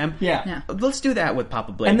she's M. Yeah, let's do that with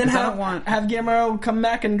Papa Blade. And then have Guillermo come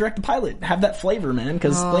back and direct the pilot. Have that flavor, man.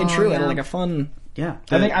 Because Blade True had like a fun. Yeah,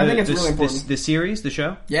 I think it's really important. The series, the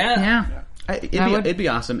show. Yeah. It'd be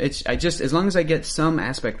awesome. I just as long as I get some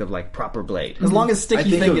aspect of like proper Blade. As long as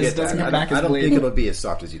Sticky Fingers doesn't come back as Blade. I don't think it'll be as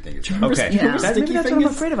soft as you think it's going to be. Okay, maybe that's what I'm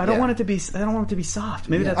afraid of. I don't want it to be. I don't want it to be soft.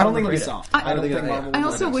 Maybe that's. I don't think it'll be soft. I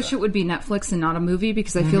also wish it would be Netflix and not a movie,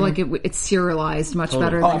 because I feel like it's serialized much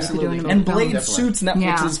better than if you're doing a movie. And Blade suits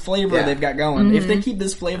Netflix's flavor they've got going. If they keep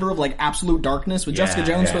this flavor of like absolute darkness, with Jessica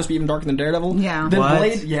Jones supposed to be even darker than Daredevil, then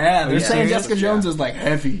Blade, they're saying Jessica Jones is like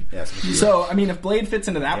heavy. So I mean, if Blade fits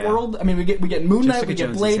into that world, I mean, we get Moon Knight. We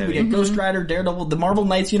get Blade, we get Ghost Rider, Daredevil, the Marvel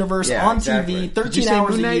Knights universe on TV, 13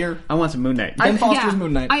 hours a year. I want some Moon Knight. Ben Foster's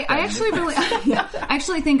Moon Knight. I actually really, I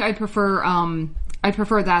actually think I prefer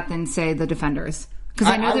that than, say, the Defenders, because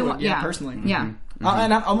I know they want. Yeah, personally. Yeah.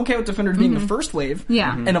 And I'm okay with Defenders being the first wave.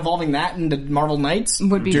 Yeah. And evolving that into Marvel Knights.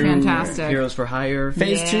 Would be fantastic. Heroes for Hire.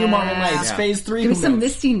 Phase 2 Marvel Knights. Yeah. Phase 3. Give me some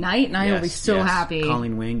Misty Knight and I will be so happy.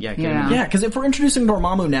 Colleen Wing. Yeah, because if we're introducing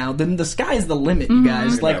Dormammu now, then the sky's the limit, you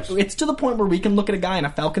guys. Like, it's to the point where we can look at a guy in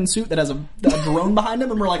a Falcon suit that has a drone behind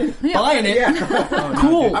him and we're like, buying it. Yeah.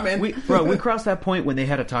 Cool. I mean, we crossed that point when they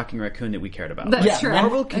had a talking raccoon that we cared about. That's true.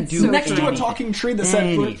 Marvel can do next to a talking tree that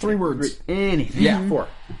said 3 words. Anything. Yeah, 4.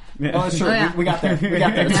 Yeah. Oh, that's true. We got there.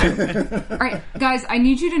 All right, guys, I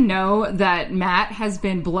need you to know that Matt has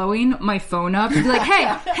been blowing my phone up. He's like,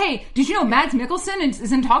 hey, did you know Mads Mikkelsen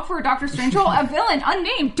is in talk for a Doctor Strange role? A villain,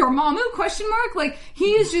 unnamed, Dormammu, ? Like,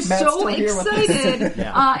 he is just so excited.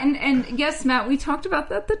 And yes, Matt, we talked about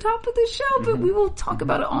that at the top of the show, but we will talk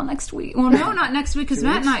about it all next week. Well, no, not next week, because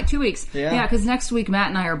Matt and I, 2 weeks. Yeah, because next week Matt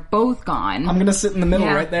and I are both gone. I'm going to sit in the middle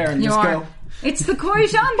right there and go. It's the Corey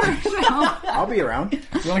Schonberg show. I'll be around.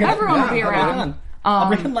 Everyone will be around. I'll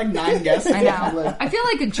bring in like 9 guests. I know. I feel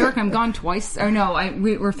like a jerk. I'm gone twice. Or no,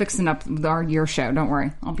 we're fixing up our year show. Don't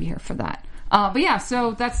worry. I'll be here for that. But yeah,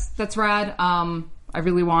 so that's rad. I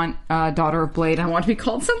really want Daughter of Blade. I want to be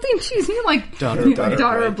called something cheesy like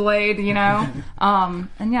Daughter of Blade, you know?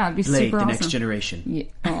 And yeah, it'd be Blade, super the awesome. Next Generation. Yeah.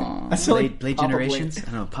 I feel like Blade Generations? Blade.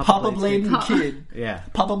 I don't know. Papa Blade and Kid. Yeah.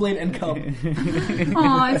 Papa Blade and Cub.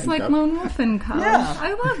 Aw, it's like Lone Wolf and Cub. Yeah.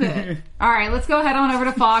 I love it. All right, let's go head on over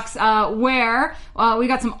to Fox, where we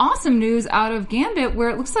got some awesome news out of Gambit, where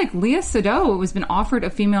it looks like Lea Seydoux has been offered a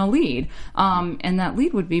female lead. And that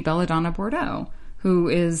lead would be Belladonna Bordeaux, who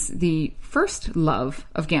is the first love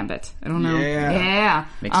of Gambit. I don't know. Yeah.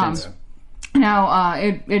 Makes sense. Now,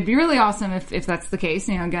 it'd be really awesome if that's the case.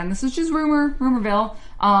 You know, again, this is just rumorville.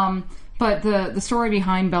 But the story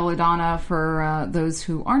behind Belladonna, for those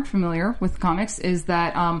who aren't familiar with comics, is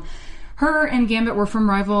that her and Gambit were from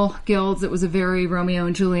rival guilds. It was a very Romeo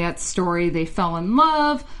and Juliet story. They fell in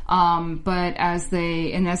love, but as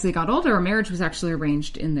they got older, a marriage was actually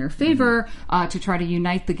arranged in their favor to try to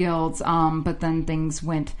unite the guilds. But then things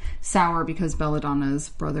went sour because Belladonna's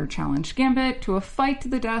brother challenged Gambit to a fight to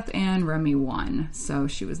the death, and Remy won. So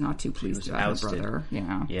she was not too pleased about her brother.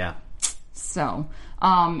 Yeah. So,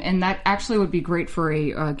 and that actually would be great for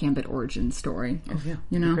a Gambit origin story. Oh yeah,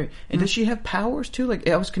 you know. Great. And does she have powers too? Like,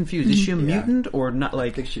 I was confused. Is she a mutant or not?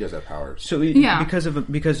 Like, I think she does have powers. So because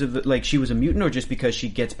of like she was a mutant, or just because she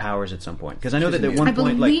gets powers at some point? Because I know that at one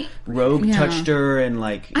point like Rogue touched her and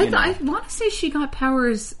like I want to say she got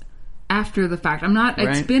powers after the fact. I'm not. Right?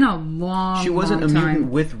 It's been a long. She wasn't long a mutant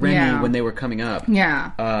time. with Remy when they were coming up.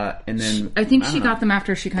 Yeah. And then I think she got them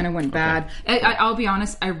after she kind of went bad. I'll be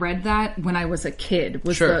honest. I read that when I was a kid.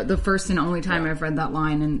 Was the first and only time I've read that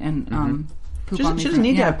line. And she doesn't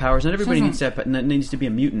need to have powers. Not everybody needs to be a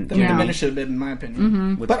mutant. They diminish it a bit, in my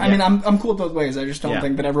opinion. But I mean, I'm cool both ways. I just don't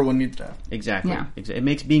think that everyone needs to have. Exactly. Yeah. It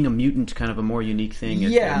makes being a mutant kind of a more unique thing.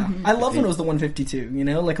 I love when it was the 152. You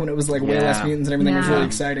know, like when it was like way less mutants and everything was really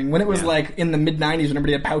exciting. When it was like in the mid 90s when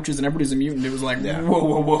everybody had pouches and everybody's a mutant, it was like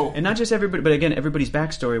whoa. And not just everybody, but again, everybody's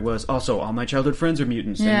backstory was also all my childhood friends are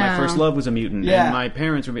mutants, and my first love was a mutant, and my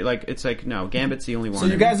parents were like, it's like no, Gambit's the only one. So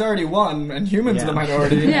you guys already won, and humans are the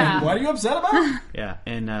minority. What are you upset about? Yeah.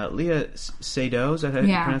 And Leah Seydoux, is that how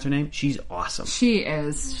you pronounce her name? She's awesome. She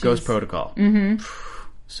is. Ghost Protocol.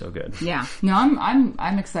 So good. Yeah. No,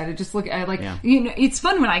 I'm excited. Just look at you know, it's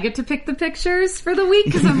fun when I get to pick the pictures for the week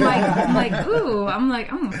because I'm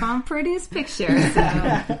like, I'm found prettiest picture. So,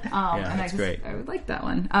 that's great. I would like that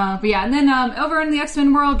one. But yeah, and then over in the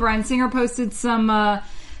X-Men world, Bryan Singer posted some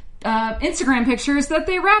Instagram pictures that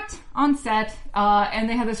they wrapped on set, and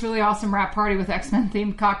they had this really awesome wrap party with X-Men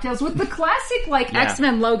themed cocktails with the classic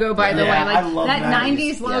X-Men logo, by the way, like that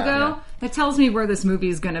 90s logo. That tells me where this movie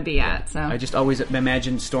is going to be at. So I just always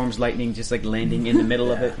imagine Storm's lightning just like landing in the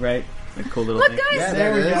middle of it, right? Like cool little thing. Guys,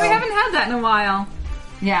 there we go. We haven't had that in a while.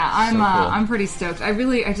 Yeah, I'm pretty stoked. I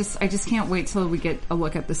just can't wait till we get a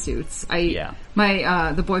look at the suits.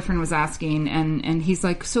 The boyfriend was asking, and he's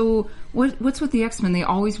like, so what's with the X-Men? They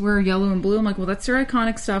always wear yellow and blue. I'm like, well, that's their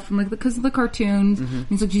iconic stuff. I'm like, because of the cartoons. And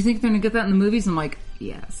he's like, do you think they're gonna get that in the movies? I'm like,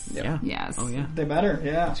 yes. Yeah. Yes. Oh yeah. They better.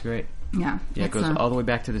 Yeah. That's great. Yeah. Yeah, it goes all the way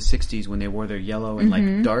back to the 60s when they wore their yellow and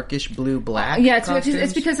like darkish blue black.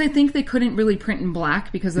 It's because I think they couldn't really print in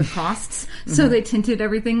black because of costs, so they tinted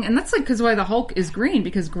everything, and that's like because why the Hulk is green,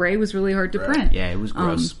 because gray was really hard to print. Yeah, it was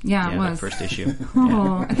gross. It was that first issue.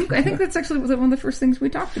 I think that's actually one of the first things we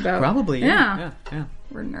talked about. Probably. Yeah.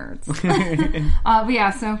 We're nerds. But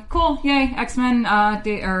yeah, so cool. Yay. X-Men, not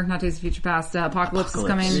Days of Future Past, Apocalypse is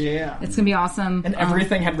coming. Yeah. It's going to be awesome. And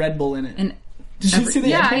everything had Red Bull in it. And did you see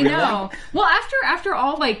the I know. Well, after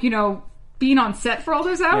all, like, you know, being on set for all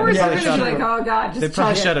those hours, they're going to be like, oh god, just they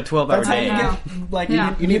probably shot a 12-hour day.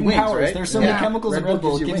 You need powers. Right? There's so many chemicals in Red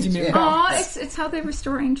Bull. It gives you mutant powers. It's how they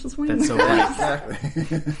restore Angel's wings. That's so funny.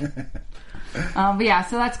 Exactly. But yeah,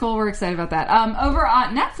 so that's cool. We're excited about that. Over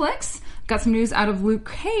on Netflix, got some news out of Luke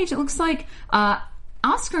Cage. It looks like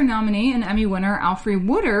Oscar nominee and Emmy winner Alfre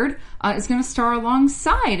Woodard is going to star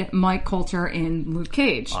alongside Mike Coulter in Luke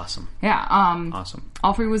Cage. Awesome. Yeah. Awesome.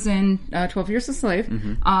 Alfre was in 12 Years a Slave.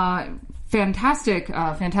 Fantastic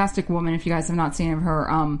woman, if you guys have not seen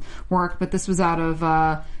her work. But this was out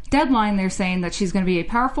of Deadline. They're saying that she's going to be a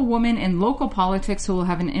powerful woman in local politics who will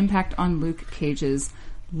have an impact on Luke Cage's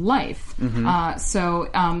life. So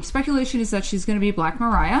speculation is that she's going to be Black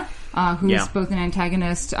Mariah, who is both an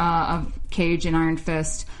antagonist of Cage and Iron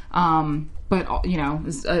Fist, but you know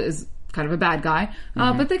is kind of a bad guy.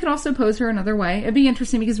 But they could also pose her another way. It'd be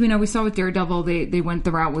interesting because we saw with Daredevil they went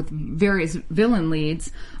the route with various villain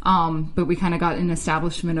leads, but we kind of got an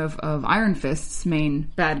establishment of Iron Fist's main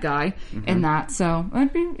bad guy in that. So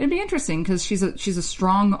it'd be interesting because she's a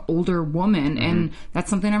strong older woman, and that's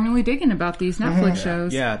something I'm really digging about these Netflix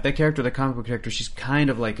shows. Yeah, that character, the comic book character, she's kind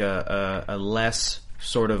of like a less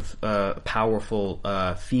sort of powerful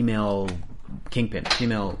female Kingpin,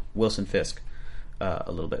 female Wilson Fisk.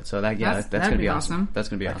 A little bit, so that's going to be awesome. That's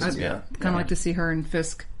going to be awesome. Kind of like to see her and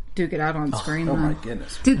Fisk duke it out on screen. Oh my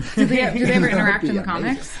goodness! Do they ever interact in the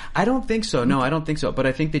comics? I don't think so. No, I don't think so. But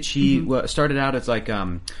I think that she started out as like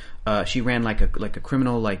she ran like a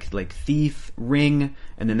criminal like thief ring,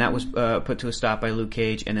 and then that was put to a stop by Luke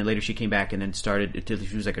Cage, and then later she came back and then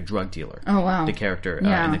she was like a drug dealer. Oh wow! The character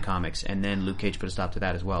in the comics, and then Luke Cage put a stop to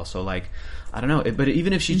that as well. So like, I don't know, but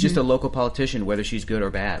even if she's just a local politician, whether she's good or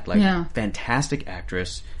bad, fantastic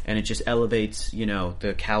actress, and it just elevates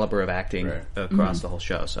the caliber of acting across the whole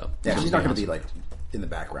show. So she's not going to be like in the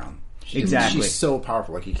background. Exactly. She's so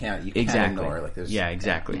powerful. Like you can't ignore her. Like there's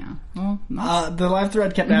exactly. Yeah. Well, the live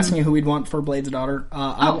thread kept asking you who we'd want for Blade's daughter.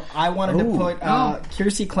 I wanted to put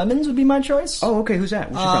Kiersey Clemons would be my choice. Oh, okay. Who's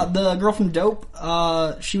that? The girl from Dope.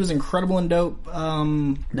 She was incredible in Dope.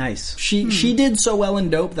 Nice. She did so well in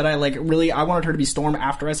Dope that I wanted her to be Storm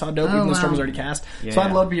after I saw Dope, even though Storm was already cast. So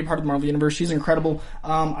I'd love to be a part of the Marvel Universe. She's incredible.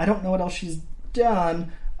 I don't know what else she's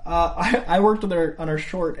done. I worked with her on her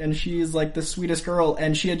short, and she's like the sweetest girl,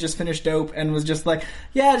 and she had just finished Dope and was just like,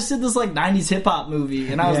 I just did this like 90s hip-hop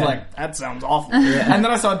movie, and I was like, that sounds awful. And then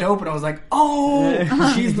I saw Dope, and I was like,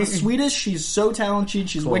 she's the sweetest, she's so talented,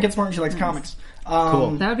 she's wicked smart, and she likes comics.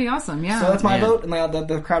 Cool. That would be awesome, yeah. So that's my vote, and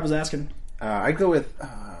the crowd was asking. I'd go with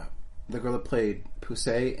the girl that played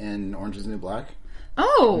Poussey in Orange is the New Black.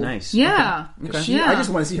 Oh, nice. Yeah. Okay. I just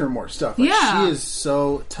want to see her more stuff. Like, she is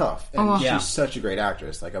so tough, and she's such a great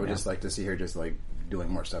actress. Like I would just like to see her just like doing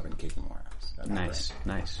more stuff and kicking more ass.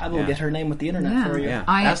 Nice. I will get her name with the internet for you.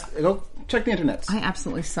 Yeah. Go check the internet. I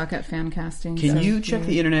absolutely suck at fan casting. Can you check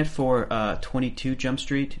the internet for 22 Jump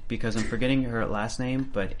Street? Because I'm forgetting her last name,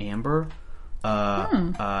 but Amber,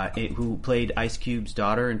 who played Ice Cube's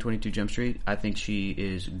daughter in 22 Jump Street. I think she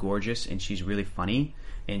is gorgeous and she's really funny.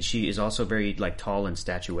 And she is also very like tall and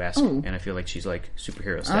statuesque, and I feel like she's like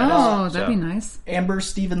superhero status. Oh, that'd be nice. Amber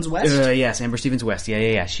Stevens West. Yes, Amber Stevens West.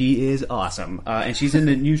 Yeah. She is awesome, and she's in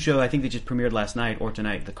the new show. I think they just premiered last night or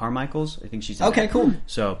tonight. The Carmichaels. I think she's in that. Cool.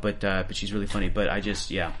 So, but she's really funny. But I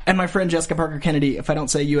just And my friend Jessica Parker Kennedy. If I don't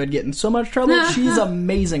say you, I'd get in so much trouble. She's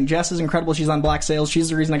amazing. Jess is incredible. She's on Black Sails. She's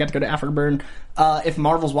the reason I got to go to Africa Burn. If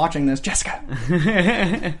Marvel's watching this,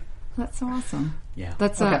 Jessica. That's so awesome. Yeah.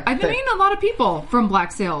 That's I've been meeting a lot of people from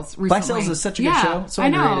Black Sails recently. Black Sails is such a good show. So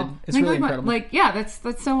underrated. I know. It's really incredible.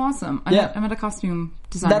 That's so awesome. I'm at a costume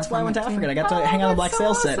designer. That's why I went to Africa. I got to hang on the Black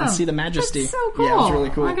Sails set and see the majesty. That's so cool. Yeah, it was really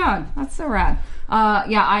cool. Oh my god, that's so rad.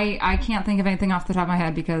 I can't think of anything off the top of my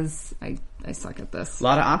head because I suck at this. A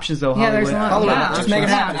lot of options though. Yeah, there's a lot. Hollywood. Just make it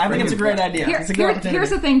happen. I think it's a great idea. Here's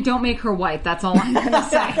the thing: don't make her white. That's all I'm going to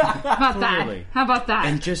say. How about that? How about that?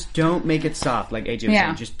 And just don't make it soft, like AJ was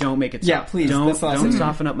saying. Just don't make it soft. Yeah, please. Don't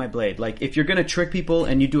soften up my blade. Like if you're going to trick people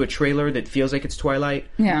and you do a trailer that feels like it's Twilight,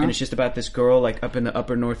 and it's just about this girl like up in the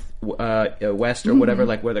upper north west or whatever,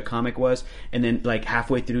 like where the comic was, and then like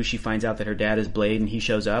halfway through she finds out that her dad is Blade and he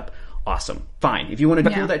shows up. Awesome. Fine. If you want to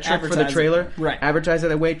do that trick for the trailer, advertise it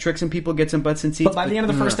that way, trick some people, get some butts and seats. But by the end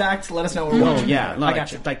of the first act, let us know what we're watching. Yeah. I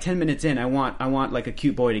got you. Like 10 minutes in, I want like a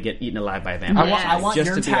cute boy to get eaten alive by a vampire. I want your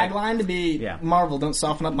tagline to be Marvel, don't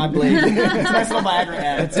soften up my blade. It's a nice little Viagra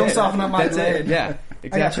ad. Don't soften up my blade. Yeah,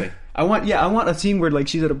 exactly. I want a scene where like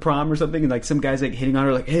she's at a prom or something and like some guy's like hitting on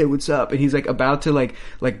her like, hey, what's up? And he's like about to like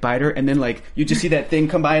bite her and then like you just see that thing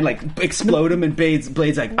come by and like explode him and Blade's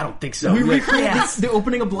like, I don't think so. We recreated the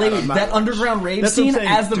opening of Blade, that underground rave scene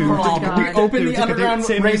as the prom. We open the underground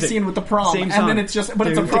rave scene with the prom and then it's just, but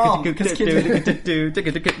it's a prom.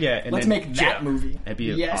 Yeah. Let's make that movie. That'd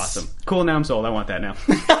be awesome. Cool, now I'm sold. I want that now.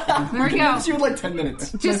 There we go. You had like 10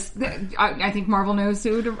 minutes. I think Marvel knows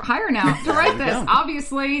who to hire now to write this.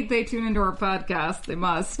 Obviously, they tune into our podcast. They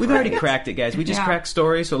must. We've already cracked it, guys. We just cracked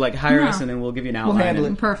stories, so like hire us and then we'll give you an outline. We'll handle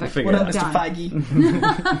it. Perfect. What up, Mr.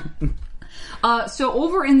 Feige? So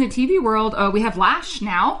over in the TV world, we have Lash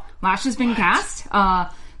now. Lash has been cast.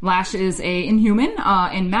 Lash is a Inhuman,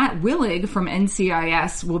 and Matt Willig from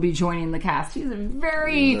NCIS will be joining the cast. He's a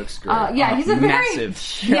very, he's a very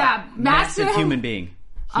massive human being.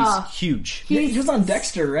 He's huge. He was on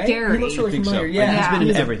Dexter, right? Scary. He looks really familiar. So. Yeah, he's been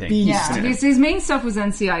in everything. Yeah, his main stuff was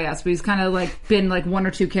NCIS, but he's kind of like been like one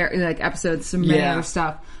or two episodes, some many other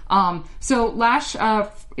stuff. So Lash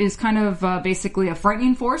is kind of basically a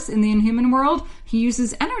frightening force in the Inhuman world. He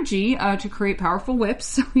uses energy to create powerful whips,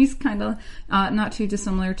 so he's kind of not too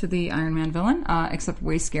dissimilar to the Iron Man villain, except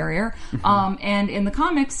way scarier. And in the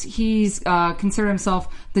comics, he's considered himself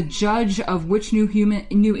the judge of which new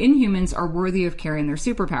Inhumans are worthy of carrying their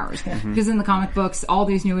superpowers. Because in the comic books, all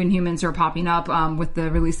these new Inhumans are popping up with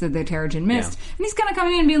the release of the Terrigen Mist. And he's kind of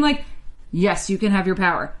coming in and being like, yes, you can have your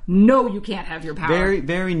power. No, you can't have your power. Very,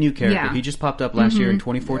 very new character. Yeah. He just popped up last year in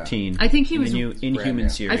 2014. I think he was in the new Inhuman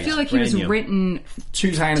series. I feel like he was written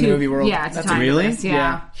too tiny in the movie world. Yeah, that's really.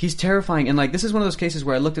 Yeah, he's terrifying. And like this is one of those cases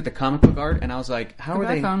where I looked at the comic book art and I was like, how are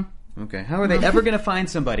they? Okay, how are they ever going to find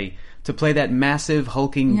somebody to play that massive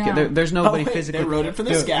hulking? Yeah. There's nobody physically. They wrote it for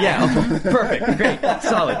this guy. Yeah, perfect, great,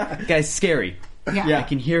 solid. Guy's scary. Yeah. I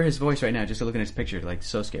can hear his voice right now just looking at his picture. Like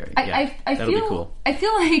so scary. That'll be cool. I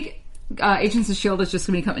feel like Agents of S.H.I.E.L.D. is just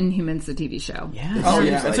going to become Inhumans, the TV show. Yeah. Oh,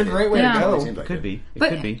 yeah. That's a great way to go. It could be. It but,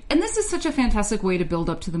 could be. And this is such a fantastic way to build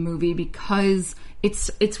up to the movie because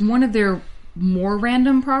it's one of their more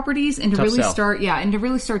random properties and to Tough really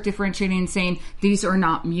sell. start differentiating and saying these are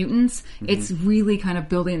not mutants. It's really kind of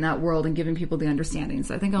building that world and giving people the understanding.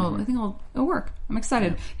 So I think it'll work. I'm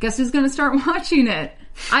excited. Guess who's going to start watching it?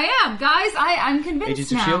 I am, guys. I'm convinced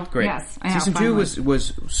Agents now. of S.H.I.E.L.D.? Great. Yes, I am. Season 2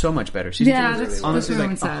 was so much better. Season 2 was honestly like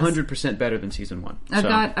 100% better than Season 1.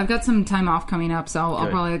 I've got some time off coming up, so I'll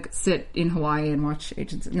probably sit in Hawaii and watch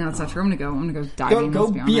Agents. No, it's not true. I'm gonna go diving.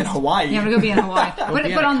 Go be in Hawaii. Yeah, I'm gonna go be in Hawaii.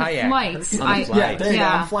 but on the flights, on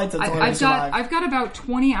flights. I've got about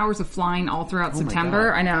 20 hours of flying all throughout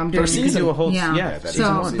September. I know I'm doing. You can do a whole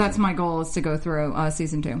so that's my goal is to go through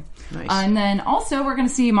season 2. Nice. And then also we're going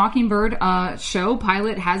to see Mockingbird show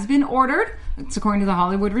pilot has been ordered. It's according to the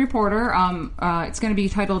Hollywood Reporter. It's going to be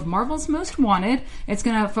titled Marvel's Most Wanted. It's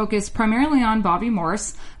going to focus primarily on Bobby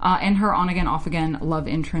Morse and her on-again, off-again love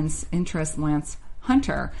interest Lance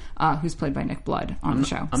Hunter, who's played by Nick Blood on the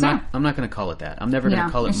show. I'm not going to call it that. I'm never going to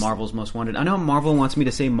call it Marvel's Most Wanted. I know Marvel wants me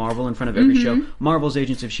to say Marvel in front of every show. Marvel's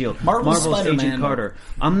Agents of S.H.I.E.L.D. Marvel's Agent Carter.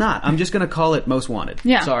 I'm not. I'm just going to call it Most Wanted.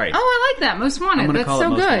 Yeah. Sorry. Oh, I like that. Most Wanted. I'm going to call it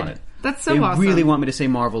Most Wanted. That's so they awesome. They really want me to say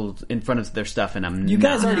Marvel in front of their stuff, and I'm You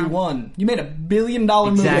guys already won. You made $1 billion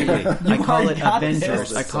movie. Exactly. I call it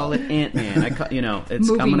Avengers. I call it Ant-Man. I'm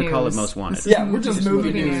going to call it Most Wanted. Yeah, we're just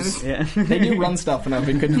movie news. Yeah. They do run stuff enough.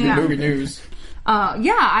 It couldn't be movie news.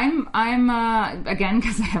 I'm again,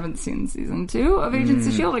 because I haven't seen season 2 of Agents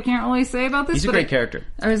of S.H.I.E.L.D. I can't really say about this. He's a great character.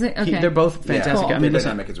 Oh, is it? Okay. They're both fantastic. Cool. I mean, the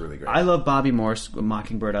dynamic is really great. I love Bobby Morse,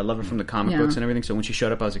 Mockingbird. I love her from the comic books and everything. So when she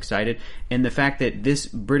showed up, I was excited. And the fact that this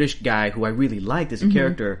British guy, who I really liked as a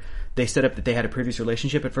character, they set up that they had a previous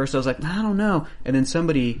relationship. At first I was like, I don't know. And then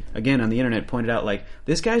somebody, again on the internet, pointed out, like,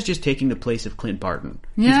 this guy's just taking the place of Clint Barton.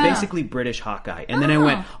 Yeah. He's basically British Hawkeye. And then I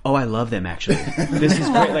went, I love them, actually. This is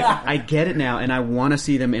great. Like, I get it now, and I want to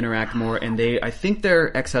see them interact more. And I think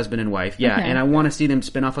they're ex-husband and wife. Yeah, and I want to see them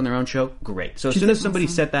spin off on their own show. Great. So as soon as somebody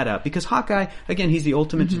set that up, because Hawkeye, again, he's the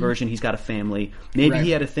ultimate version. He's got a family. Maybe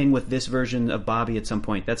he had a thing with this version of Bobby at some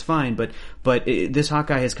point. That's fine. But this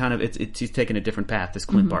Hawkeye has kind of, he's taken a different path, this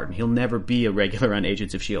Clint Barton. He'll never be a regular on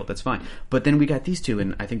Agents of S.H.I.E.L.D. That's fine. But then we got these two,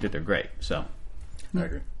 and I think that they're great. So I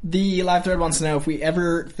agree. The live thread wants to know if we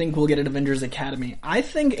ever think we'll get an Avengers Academy. I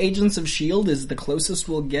think Agents of S.H.I.E.L.D. is the closest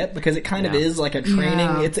we'll get because it kind of is like a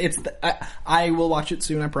training. Yeah. I will watch it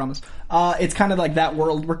soon, I promise. It's kind of like that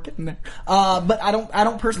world. We're getting there. But I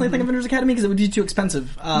don't personally think Avengers Academy because it would be too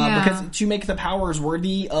expensive. Because to make the powers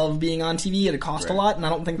worthy of being on TV, it'd cost a lot, and I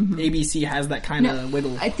don't think ABC has that kind of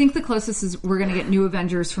wiggle. I think the closest is we're going to get new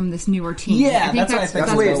Avengers from this newer team. Yeah, that's what I think.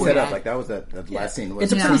 That's the way it's set up. Like that was that last scene.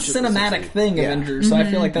 It's a pretty cinematic thing, Avengers. So I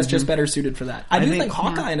feel like that's just better suited for that. I do think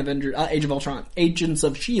Hawkeye and Avengers, Age of Ultron, Agents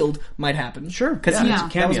of S.H.I.E.L.D. might happen. Sure, because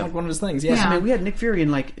that was like one of his things. Yeah, I mean, we had Nick Fury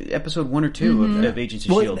in like episode 1 or 2 of Agents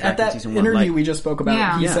of S.H.I.E.L.D. At that interview we just spoke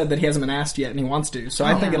about, he said that he hasn't been asked yet and he wants to. So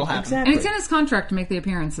I think it'll happen. Exactly. And it's in his contract to make the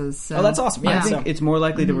appearances. So. Oh, that's awesome. I think it's more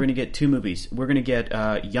likely that we're going to get 2 movies. We're going to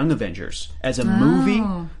get Young Avengers as a movie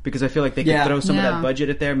because I feel like they can throw some of that budget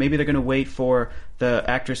at there. Maybe they're going to wait for the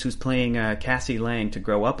actress who's playing Cassie Lang to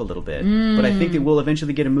grow up a little bit. But I think that we'll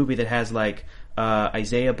eventually get a movie that has like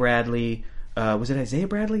Isaiah Bradley. Was it Isaiah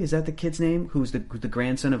Bradley? Is that the kid's name? Who's the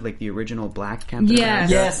grandson of like the original Black Captain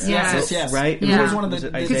America? Yes. Right? Yeah. It was one of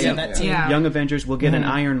the Isaiah, that team. Young Avengers. We'll get an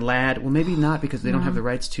Iron Lad. Well, maybe not because they don't have the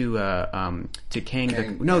rights to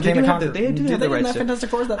Kang. No, they do have the rights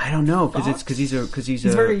to. I don't know because he's a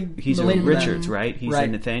Richards, right? He's a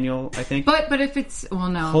Nathaniel, I think. But if it's no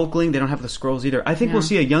Hulkling, they don't have the scrolls either. I think we'll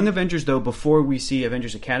see a Young Avengers though before we see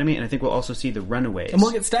Avengers Academy, and I think we'll also see the Runaways. And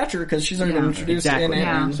we'll get Stature because she's already been introduced.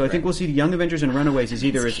 Exactly. So I think we'll see the Young Avengers and Runaways is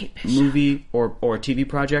either as movie or TV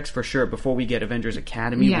projects for sure before we get Avengers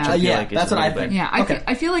Academy, which I feel like is that's what I think. Yeah,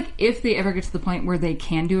 I feel like if they ever get to the point where they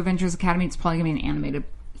can do Avengers Academy, it's probably going to be an animated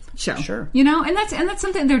show. Sure. You know, and that's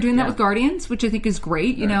something they're doing that with Guardians, which I think is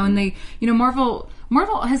great, you know, and they, you know, Marvel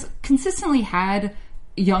has consistently had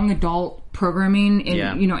young adult programming in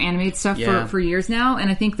animated stuff for years now, and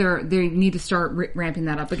I think they need to start ramping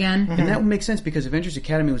that up again. And that would make sense because Avengers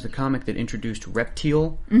Academy was the comic that introduced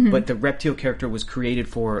Reptile, but the Reptile character was created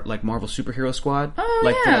for like Marvel Superhero Squad,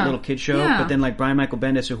 for that little kid show. But then like Brian Michael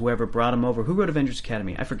Bendis or whoever brought him over. Who wrote Avengers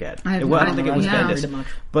Academy? I forget. I don't think it was Bendis.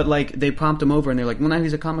 But like they pumped him over and they're like, well, now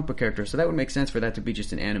he's a comic book character, so that would make sense for that to be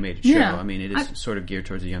just an animated show. I mean, it is sort of geared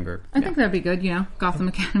towards a younger. I think that'd be good. You know, Gotham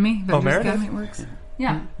Academy, Avengers Academy, it works.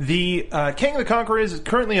 Yeah. The King of the Conquerors is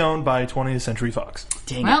currently owned by 20th Century Fox.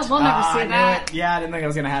 Dang it. We'll never see that. Yeah, I didn't think it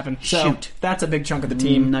was going to happen. So, that's a big chunk of the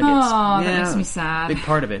team. Nuggets. Oh, that makes me sad. Big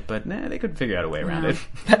part of it, but they could figure out a way around it.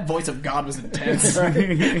 That voice of God was intense.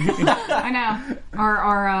 I know.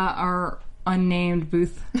 Our unnamed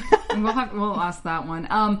booth. We'll ask that one.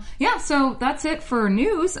 So that's it for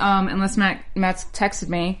news. Unless Matt's texted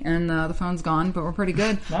me and the phone's gone, but we're pretty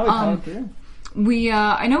good. Now we call it through.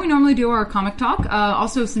 I know we normally do our comic talk.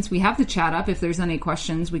 Also, since we have the chat up, if there's any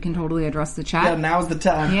questions, we can totally address the chat. Yeah, now's the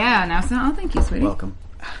time. Yeah, now's the time. Oh, thank you, sweetie. Welcome.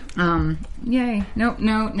 Yay. No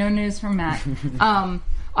news from Matt.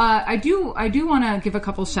 I do want to give a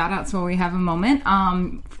couple shout outs while we have a moment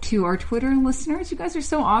to our Twitter listeners. You guys are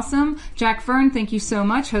so awesome. Jack Fern, thank you so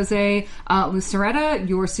much. Jose Luceretta,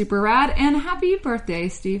 you're super rad. And happy birthday,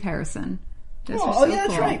 Steve Harrison.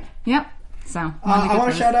 That's right. Yep. So I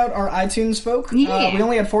want to shout out our iTunes folk. Yeah. We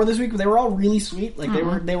only had 4 this week, but they were all really sweet. Like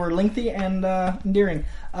they were lengthy and endearing.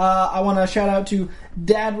 I want to shout out to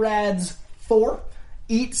DadRads4,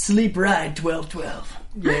 Eat Sleep Ride 1212.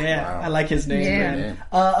 Yeah, wow. I like his name.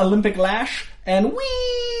 Yeah. Olympic Lash and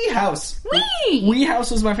Wee House. Wee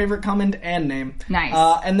House was my favorite comment and name. Nice.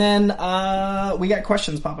 And then we got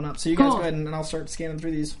questions popping up, so you guys go ahead and I'll start scanning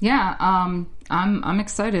through these. Yeah. I'm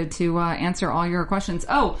excited to answer all your questions.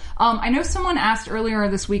 I know someone asked earlier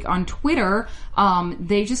this week on Twitter.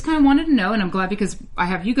 They just kind of wanted to know, and I'm glad because I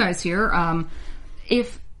have you guys here.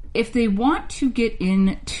 If they want to get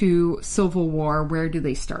into Civil War, where do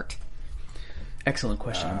they start? Excellent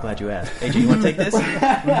question. I'm glad you asked. AJ, you want to take this?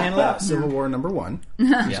 Handle it? Civil War #1.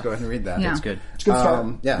 Just go ahead and read that. Yeah. That's good. It's a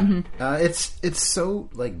good start. It's so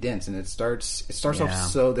like dense, and it starts off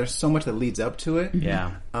so there's so much that leads up to it.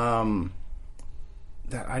 Yeah.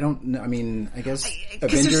 That I don't know. I mean, I guess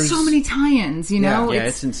because there's so many tie-ins. You know,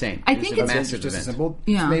 it's insane. I think it's massive just event. simple.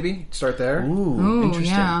 Maybe start there. Ooh, interesting.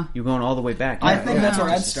 Yeah. You're going all the way back. I think that's where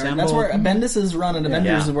I'd start. That's where Bendis' run in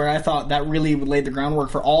Avengers is where I thought that really laid the groundwork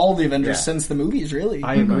for all the Avengers since the movies. Really,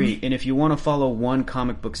 I agree. And if you want to follow one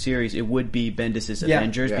comic book series, it would be Bendis'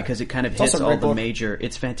 Avengers because it kind of hits all the major.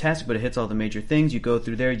 It's fantastic, but it hits all the major things. You go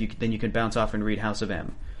through there, then you can bounce off and read House of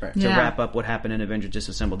M. Right. To wrap up what happened in Avengers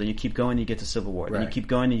Disassembled. Then you keep going and you get to Civil War. Then you keep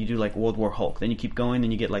going and you do like World War Hulk. Then you keep going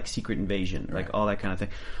and you get like Secret Invasion, like all that kind of thing.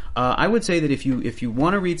 I would say that if you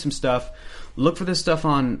want to read some stuff, look for this stuff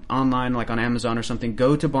online, like on Amazon or something.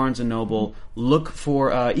 Go to Barnes & Noble. Look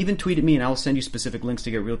for, even tweet at me and I'll send you specific links to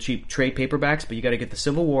get real cheap trade paperbacks, but you got to get the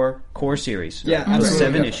Civil War core series. Yeah, absolutely.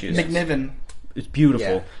 7 issues. McNiven. It's beautiful.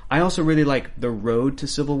 Yeah. I also really like the Road to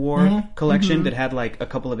Civil War collection that had like a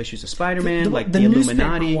couple of issues of Spider-Man, like the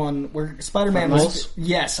Illuminati one where Spider-Man was.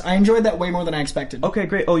 Yes, I enjoyed that way more than I expected. Okay,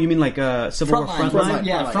 great. Oh, you mean like Civil War Frontline?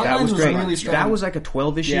 Yeah, Frontline that was great. Really strong. That was like a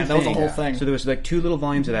 12-issue thing. That was the whole thing. So there was like 2 little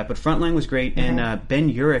volumes of that, but Frontline was great, and Ben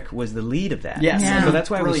Urich was the lead of that. Yes, so that's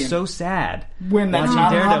why I was so sad when watching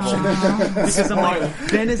Daredevil because I'm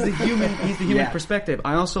like, Ben is the human. He's the human perspective.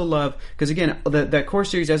 I also love because again that core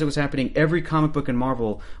series as it was happening, every comic book in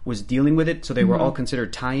Marvel was dealing with it, so they were all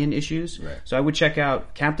considered tie-in issues. Right. So I would check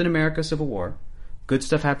out Captain America Civil War. Good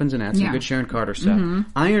stuff happens in that. Some good Sharon Carter stuff.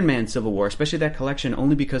 Iron Man Civil War, especially that collection,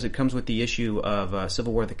 only because it comes with the issue of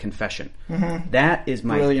Civil War: The Confession. That is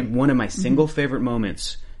one of my single favorite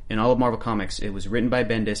moments in all of Marvel Comics. It was written by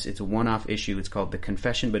Bendis. It's a one-off issue. It's called The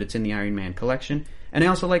Confession, but it's in the Iron Man collection. And I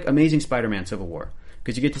also like Amazing Spider-Man Civil War.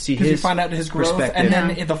 Because you get to see his you find out his growth and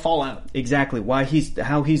then the fallout. Exactly.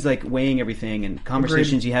 How he's like weighing everything and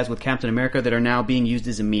conversations he has with Captain America that are now being used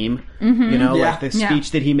as a meme. You know, like the speech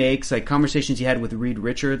that he makes, like conversations he had with Reed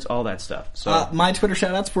Richards, all that stuff. So my Twitter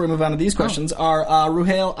shout-outs before we move on to these questions are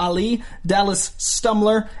Ruhail Ali, Dallas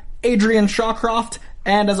Stumler, Adrian Shawcroft,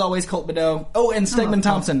 and as always, Colt Bedeau. Oh, and Stegman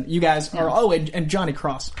Thompson. You guys are... Oh, and Johnny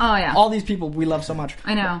Cross. Oh, yeah. All these people we love so much.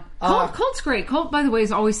 I know. Colt's great. Colt, by the way,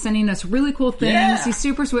 is always sending us really cool things. Yeah. He's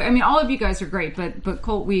super sweet. I mean, all of you guys are great, but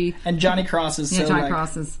Colt, And Johnny Cross is so Johnny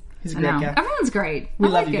Cross is... He's a great guy. Everyone's great. We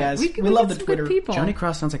love you guys. We love the Twitter. People. Johnny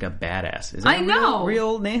Cross sounds like a badass. Is that a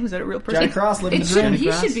real name? Is that a real person? Johnny Cross living the dream.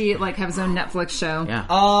 He should be like have his own Netflix show. Yeah.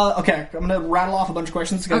 Okay, I'm gonna rattle off a bunch of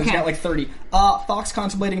questions because he's got like 30. Fox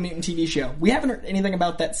contemplating a mutant TV show. We haven't heard anything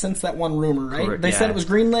about that since that one rumor, right? Correct, they said it was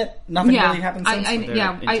greenlit. Nothing really happened since.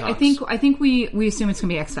 I think we assume it's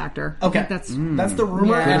gonna be X Factor. Okay, that's the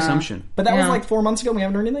rumor. Good assumption. But that was like 4 months ago. We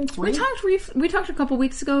haven't heard anything. 3? We talked a couple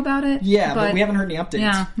weeks ago about it. Yeah, but we haven't heard any updates.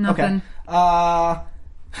 Yeah, nothing. Okay.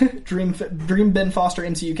 Dream Ben Foster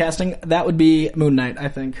MCU casting. That would be Moon Knight, I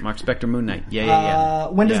think. Mark Spector Moon Knight. Yeah.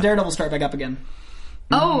 When does Daredevil start back up again?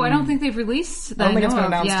 Oh, I don't think they've released that. I don't think it's been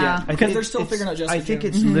announced yet. Because they're still figuring out Jessica. I think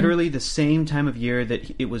it's literally the same time of year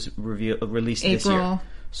that it was released this year.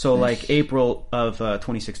 So like April of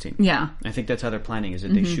 2016. Yeah. I think that's how they're planning, is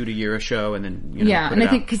that they shoot a show and then put and it I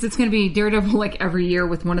think because it's going to be Daredevil like every year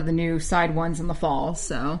with one of the new side ones in the fall.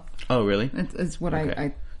 So. Oh, really? It's what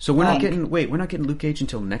I So we're not getting Luke Cage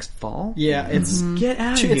until next fall? Yeah, it's get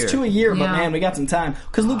out of here. It's 2 a year, but man, we got some time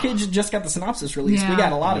because Luke Cage just got the synopsis released. We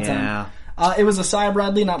got a lot of time. It was Isaiah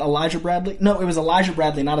Bradley, not Elijah Bradley. No, it was Elijah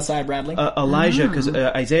Bradley, not Isaiah Bradley. Elijah, because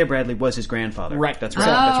Isaiah Bradley was his grandfather. Right. That's right.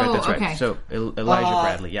 That's right. Okay. So Elijah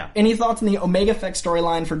Bradley, yeah. Any thoughts on the Omega Effect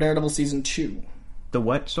storyline for Daredevil Season 2? The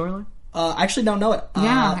what storyline? I actually don't know it.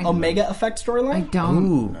 Omega Effect storyline? I don't.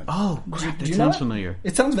 Ooh. Oh, crap. That sounds familiar.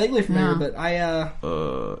 It sounds vaguely familiar, but I...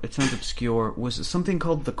 it sounds obscure. Was it something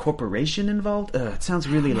called The Corporation involved? It sounds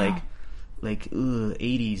really like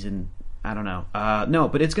 80s and... I don't know. No,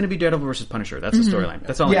 but it's going to be Daredevil versus Punisher. That's the storyline.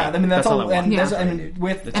 That's all. Yeah, I mean that's all. I want. And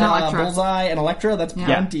with Bullseye and Elektra, that's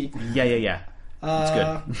plenty. Yeah.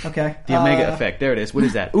 That's good. Okay. The Omega Effect. There it is. What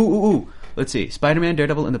is that? Ooh. Let's see. Spider-Man,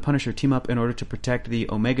 Daredevil, and the Punisher team up in order to protect the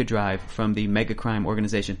Omega Drive from the Mega Crime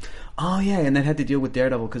Organization. Oh yeah, and that had to deal with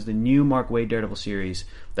Daredevil because the new Mark Waid Daredevil series.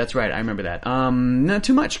 That's right. I remember that. Not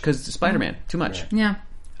too much because Spider-Man. Too much. Yeah.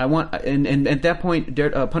 I want and at that point,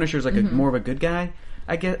 Punisher is like more of a good guy.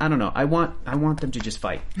 I don't know. I want them to just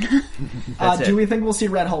fight. Do we think we'll see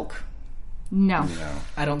Red Hulk? No.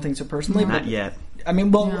 I don't think so personally. Not yet. I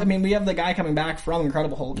mean, we have the guy coming back from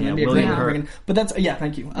Incredible Hulk. Yeah, William Hurt. But that's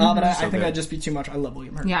thank you. But I think that'd just be too much. I love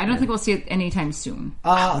William Hurt. Yeah, I don't think we'll see it anytime soon.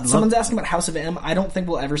 Someone's asking about House of M. I don't think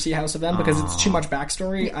we'll ever see House of M because it's too much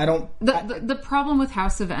backstory. The problem with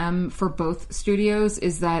House of M for both studios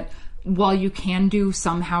is that while you can do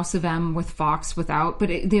some House of M with Fox without, but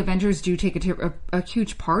the Avengers do take a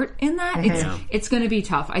huge part in that. It's going to be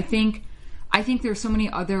tough. I think there's so many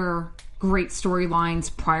other great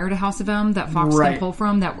storylines prior to House of M that Fox can pull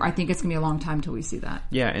from that I think it's going to be a long time till we see that.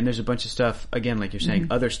 Yeah, and there's a bunch of stuff, again, like you're saying,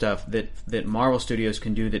 other stuff that Marvel Studios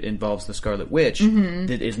can do that involves the Scarlet Witch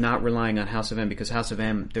that is not relying on House of M because House of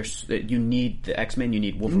M, you need the X-Men, you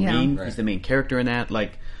need Wolverine, he's the main character in that,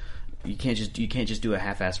 like... You can't just do a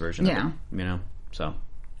half-ass version of it, you know. So,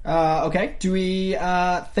 okay. Do we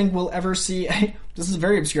think we'll ever see? This is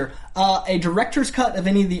very obscure. A director's cut of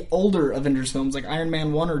any of the older Avengers films, like Iron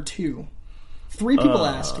Man 1 or 2? 3 people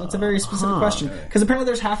asked. That's a very specific question. Because apparently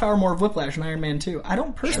there's half hour more of Whiplash in Iron Man 2. I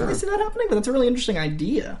don't personally see that happening, but that's a really interesting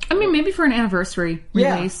idea. I mean, maybe for an anniversary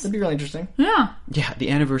release. That'd be really interesting. Yeah. Yeah, the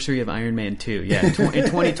anniversary of Iron Man 2. Yeah, in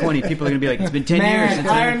 2020, people are going to be like, it's been 10 years since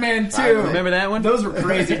Iron Man 2. Remember that one? Those were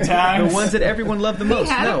crazy times. The ones that everyone loved the most.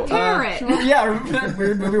 He had a parrot. Remember that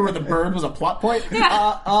weird movie where the bird was a plot point?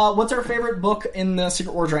 Yeah. What's our favorite book in the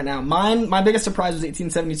Secret Wars right now? My biggest surprise was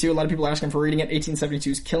 1872. A lot of people are asking for reading it.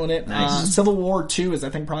 1872 is killing it. Nice. Civil War 2 is, I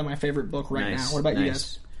think, probably my favorite book right now. What about you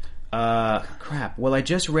guys? Crap. Well, I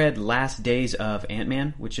just read Last Days of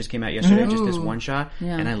Ant-Man, which just came out yesterday, just this one shot,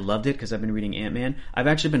 and I loved it because I've been reading Ant-Man. I've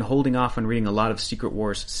actually been holding off on reading a lot of Secret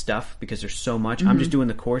Wars stuff because there's so much. I'm just doing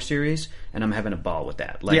the core series, and I'm having a ball with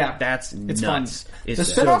that. Like, that's it's nuts. Fun. The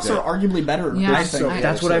spin-offs are arguably better. Yeah,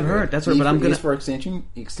 that's what I've heard. That's what, but I'm gonna for Extinction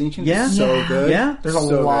so good. Yeah, there's a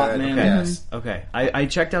lot, man. Okay. Yes. Okay. I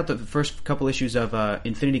checked out the first couple issues of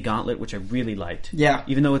Infinity Gauntlet, which I really liked. Yeah,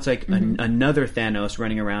 even though it's like another Thanos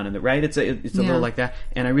running around in the it's a little like that,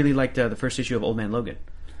 and I really liked the first issue of Old Man Logan.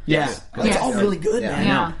 It's all really good,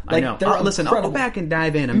 man. I know. Listen, I'll go back and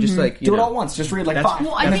dive in. I'm just like do it all once. Just read like 5.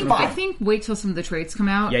 Well, I think wait till some of the trades come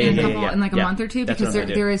out in a month or two because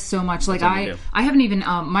there is so much. Like I haven't even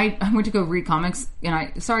I went to go read comics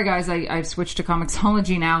and sorry guys, I've switched to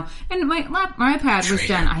Comixology now and my iPad was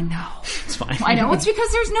done. I know it's fine. I know it's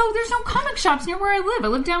because there's no comic shops near where I live. I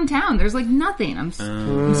live downtown. There's like nothing. I'm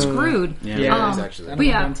screwed. But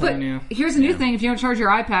here's a new thing: if you don't charge your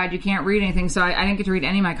iPad, you can't read anything. So I didn't get to read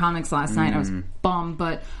any of my comics last night. I was bummed,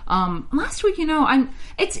 but last week, I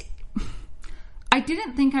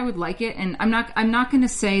didn't think I would like it, and I'm not going to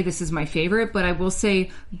say this is my favorite, but I will say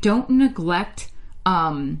don't neglect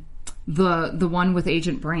the one with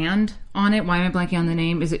Agent Brand on it. Why am I blanking on the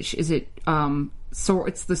name? Is it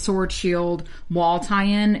it's the Sword Shield Wall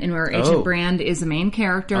tie-in, and where Agent Brand is the main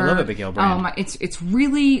character. I love Abigail Brand. It's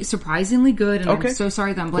really surprisingly good, and I'm so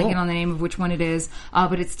sorry that I'm blanking on the name of which one it is.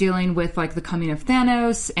 But it's dealing with like the coming of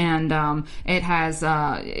Thanos, and it has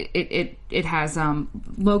it has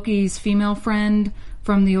Loki's female friend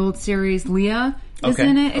from the old series, Leah, is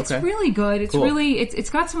in it. It's really good. It's really it's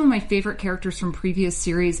got some of my favorite characters from previous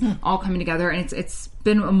series all coming together, and it's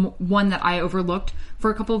been one that I overlooked for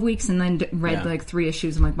a couple of weeks and then read like 3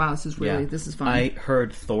 issues. I'm like, wow, this is fun. I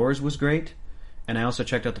heard Thor's was great, and I also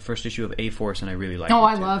checked out the first issue of A-Force, and I really liked it.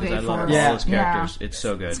 I love A-Force. I love all those characters. It's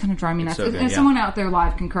so good. It's going to drive me nuts. If someone out there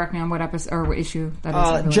live can correct me on what episode or what issue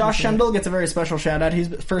that is. Josh Shendel gets a very special shout out. He's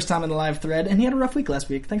first time in the live thread, and he had a rough week last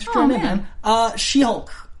week. Thanks for joining in, man.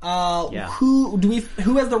 She-Hulk. Who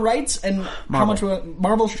has the rights and how much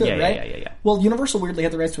Marvel should, right? Yeah. Well, Universal weirdly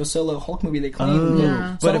had the rights to a solo Hulk movie. They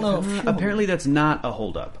claim, so I don't know. Apparently that's not a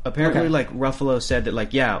holdup. Apparently, like Ruffalo said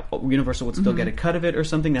that, Universal would still get a cut of it or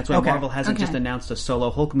something. That's why Marvel hasn't just announced a solo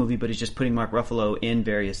Hulk movie, but is just putting Mark Ruffalo in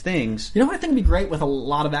various things. You know what I think would be great with a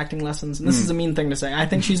lot of acting lessons, and this is a mean thing to say. I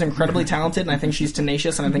think she's incredibly talented, and I think she's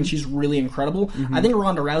tenacious, and I think she's really incredible. I think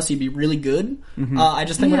Ronda Rousey would be really good. I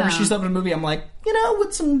just think whenever she's up in a movie, I'm like,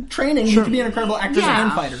 with some training, you could be an incredible actress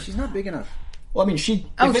and fighter. She's not big enough. Well, I mean, if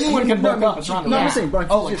anyone can look up, it's Ronda Rousey. I'm saying, but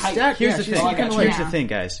here's the thing,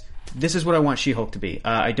 guys. This is what I want She-Hulk to be.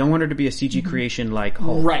 I don't want her to be a CG creation like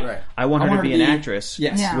Hulk. Right. I want her to be an actress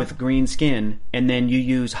with green skin, and then you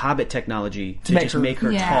use Hobbit technology to just make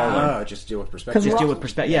her taller. Just deal with perspective.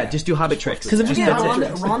 Just do Hobbit tricks. Because if you get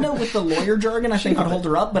Ronda with the lawyer jargon, I think would hold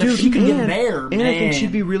her up. But if she can get there, and I think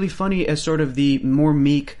she'd be really funny as sort of the more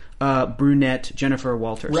meek brunette Jennifer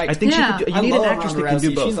Walters. Right. I think you need an actress that can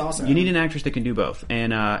do both. She's awesome. You need an actress that can do both,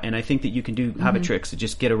 and I think that you can do Hobbit tricks to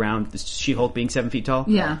just get around She-Hulk being 7 feet tall.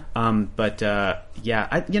 Yeah.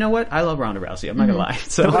 You know what? I love Ronda Rousey. I'm not gonna lie.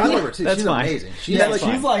 So I love her too. That's she's fine. amazing. She's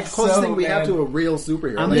like closest thing we have to a real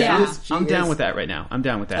superhero. I'm down with that right now. I'm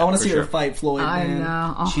down with that. I want to see her fight Floyd. I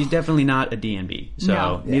know. She's definitely not a DNB,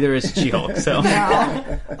 so neither is She-Hulk. So,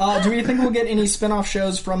 do we think we'll get any spin-off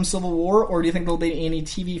shows from Civil War, or do you think there'll be any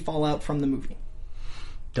TV fallout from the movie?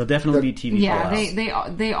 There'll definitely be TV. Yeah,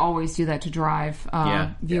 they always do that to drive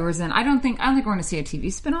viewers in. I don't think we're going to see a TV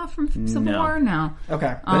spinoff from Civil War. No.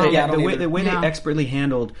 Okay. The way they expertly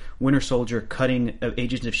handled Winter Soldier cutting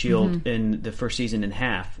Agents of S.H.I.E.L.D. in the first season in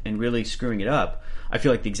half and really screwing it up, I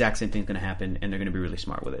feel like the exact same thing's going to happen, and they're going to be really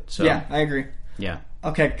smart with it. So yeah, I agree. Yeah.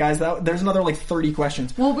 Okay, guys, there's another 30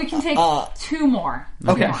 questions. Well, we can take two more.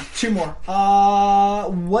 Okay, two more.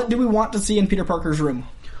 What do we want to see in Peter Parker's room?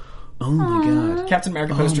 Oh my god. Captain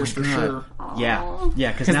America posters for sure. Yeah,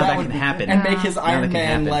 because now that can happen. And make his Iron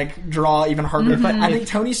Man draw even harder. But I think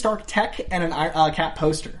Tony Stark tech and an Cap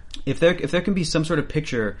poster. If there can be some sort of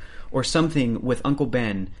picture or something with Uncle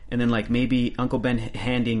Ben, and then maybe Uncle Ben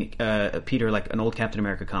handing Peter an old Captain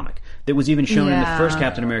America comic that was even shown in the first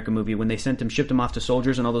Captain America movie when they shipped him off to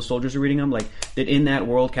soldiers, and all those soldiers are reading them. That in that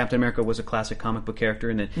world, Captain America was a classic comic book character,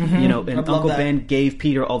 and that and Uncle Ben gave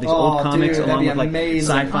Peter all these old comics along with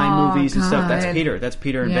sci-fi movies and stuff. That's Peter. That's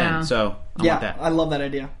Peter and Ben. So I want that. I love that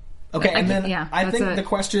idea. Okay, and then I think the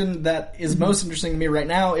question that is most interesting to me right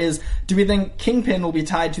now is: do we think Kingpin will be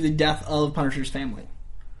tied to the death of Punisher's family?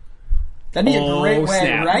 That'd be a great way,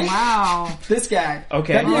 right? Wow. This guy.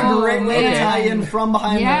 Okay. That'd be a great way to tie in from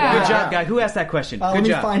behind the Good job, guy. Who asked that question? Good let me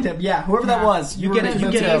job. find him. Yeah, whoever that was. You get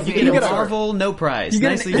a Marvel no prize.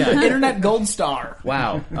 Nicely done. Internet gold star.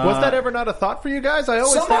 Wow. Was that ever not a thought for you guys? I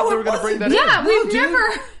always thought they were going to bring that in. Yeah, we've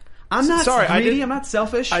never... I'm not greedy. I'm not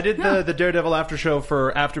selfish. I did the Daredevil after show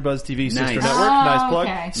for AfterBuzz TV Sister Network. Nice plug.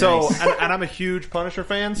 Okay. So, and I'm a huge Punisher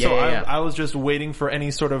fan, so I was just waiting for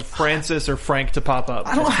any sort of Francis or Frank to pop up.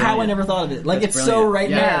 I don't know how I never thought of it. It's so right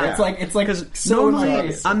there. It's like so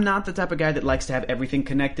normally I'm not the type of guy that likes to have everything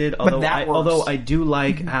connected. Although I do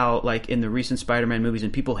like how in the recent Spider-Man movies,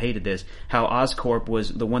 and people hated this, how Oscorp was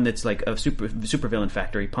the one that's a supervillain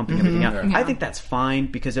factory pumping everything out. I think that's fine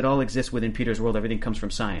because it all exists within Peter's world. Everything comes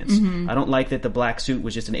from science. I don't like that the black suit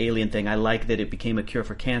was just an alien thing. I like that it became a cure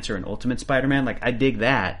for cancer in Ultimate Spider-Man. I dig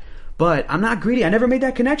that. But I'm not greedy. I never made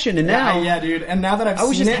that connection, and now... Yeah, dude. And now that I've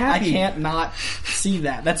seen it, I can't not see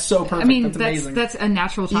that. That's so perfect. I mean, that's amazing. That's a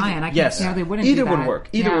natural tie-in. I can't see how they wouldn't do that. Either would work.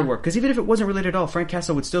 Either would work. Because even if it wasn't related at all, Frank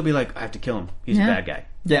Castle would still be I have to kill him. He's a bad guy.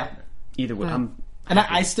 Yeah. Either would. And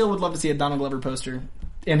I still would love to see a Donald Glover poster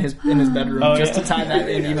in his bedroom to tie that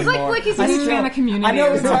in even more. Like he's a huge fan of Community. I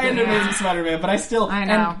know it's tying into Amazing Spider-Man, but I know.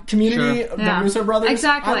 And Community, the Russo brothers.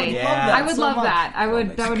 Exactly. I would love that.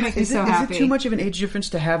 That would make me so happy. Is it too much of an age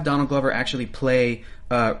difference to have Donald Glover actually play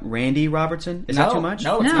Randy Robertson? Is that too much?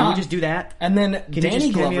 No, it's not. Can we just do that? And then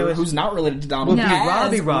Danny Glover, who's not related to Donald, will be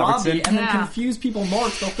Robbie Robertson, and then confuse people more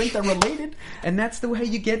because they'll think they're related. And that's the way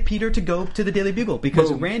you get Peter to go to the Daily Bugle,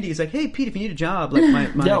 because Randy is hey Pete, if you need a job, my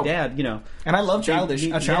dad, And I love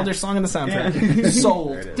Childish. A Childish song in the soundtrack.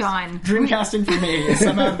 Sold. Done. Dreamcasting for me is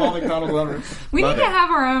somehow involving Donald Glover. We need to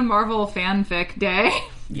have our own Marvel fanfic day.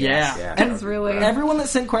 Yeah. And really... everyone that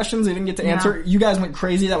sent questions they didn't get to answer, you guys went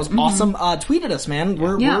crazy. That was awesome. Tweet at us, man.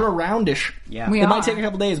 We're aroundish. Yeah. It might take a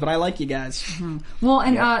couple days, but I like you guys. Well,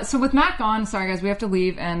 and so with Matt gone, sorry guys, we have to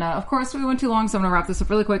leave. And of course, we went too long, so I'm going to wrap this up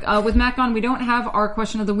really quick. With Matt gone, we don't have our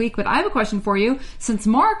question of the week, but I have a question for you. Since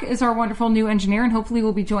Mark is our wonderful new engineer and hopefully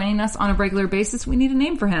will be joining us on a regular basis, we need a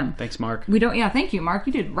name for him. Thanks, Mark. We don't. Yeah, thank you, Mark.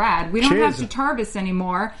 You did rad. We don't have Tardis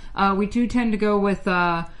anymore. We do tend to go with...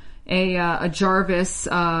 a Jarvis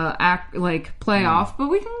playoff, but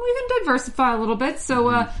we can diversify a little bit.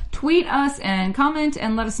 So tweet us and comment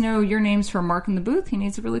and let us know your names for Mark in the booth. He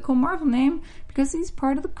needs a really cool Marvel name because he's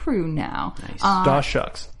part of the crew now. Nice. Daw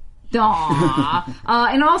shucks.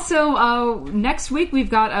 And also, next week we've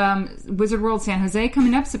got Wizard World San Jose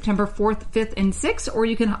coming up September 4th, 5th, and 6th, or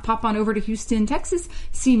you can pop on over to Houston, Texas,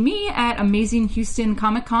 see me at Amazing Houston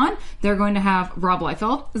Comic Con. They're going to have Rob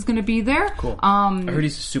Liefeld is going to be there. Cool. I heard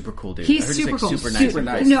he's a super cool dude. He's super cool. Super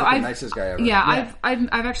nice. No, super nicest guy ever. Yeah, I've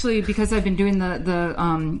actually, because I've been doing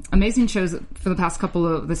the Amazing shows for the past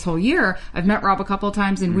this whole year, I've met Rob a couple of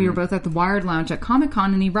times, and we were both at the Wired Lounge at Comic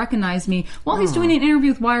Con, and he recognized me while he's doing an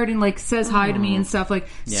interview with Wired and says hi to me and stuff.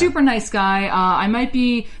 Super nice guy. I might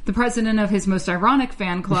be the president of his most ironic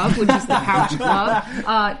fan club, which is the Pouch Club.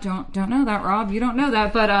 Don't know that, Rob. You don't know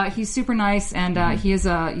that, but he's super nice, and he's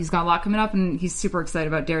got a lot coming up, and he's super excited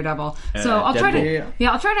about Daredevil. So I'll try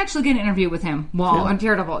to actually get an interview with him while on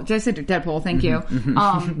Daredevil. Did I say Deadpool? Thank you.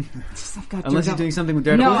 Unless he's doing something with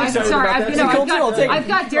Daredevil. No, I'm sorry. I've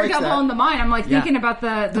got Daredevil in the mind. I'm thinking about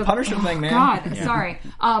the Punisher thing, man. God, sorry.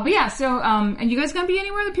 But yeah, so and you guys gonna be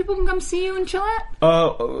anywhere that people can come see you and chill at?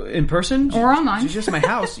 In person? Or online? It's just my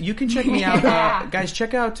house. You can check me out. Guys,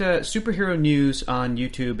 check out Superhero News on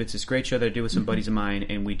YouTube. It's this great show that I do with some buddies of mine,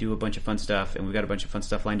 and we do a bunch of fun stuff, and we've got a bunch of fun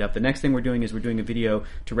stuff lined up. The next thing we're doing is we're doing a video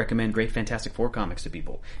to recommend great Fantastic Four comics to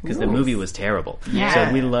people, because the movie was terrible. Yeah.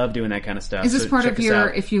 So we love doing that kind of stuff. Is this part of your,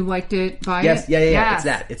 if you liked it, buy it? Yes.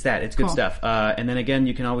 It's that. It's good stuff. And then again,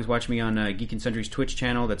 you can always watch me on Geek and Sundry's Twitch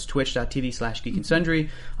channel. That's twitch.tv/Geek and Sundry.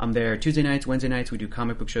 I'm there Tuesday nights, Wednesday nights. We do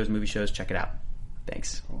comic book shows, movie shows. Check it out.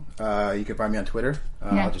 Thanks. You can find me on Twitter.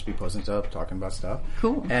 I'll just be posting stuff, talking about stuff.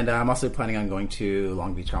 Cool. And I'm also planning on going to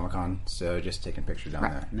Long Beach Comic Con, so just taking pictures down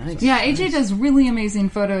there. Nice. So, yeah, AJ does really amazing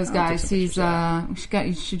photos, guys. He's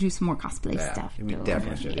you should do some more cosplay stuff. We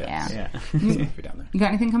definitely should. Yeah. Down there. You got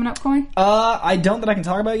anything coming up, Coy? I don't that I can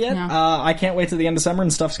talk about yet. No. I can't wait till the end of December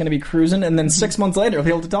and stuff's going to be cruising, and then 6 months later I'll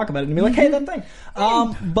be able to talk about it and be like, hey, that thing.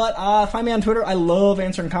 But find me on Twitter. I love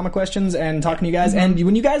answering comic questions and talking to you guys. And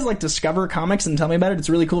when you guys discover comics and tell me about it, it's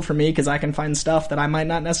really cool for me because I can find stuff that I might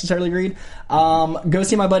not necessarily read. Go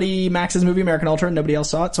see my buddy Max's movie American Ultra. Nobody else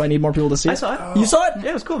saw it, so I need more people to see it. I saw it. You saw it?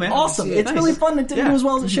 Yeah, it was cool, man. Awesome. It's really fun. It didn't do as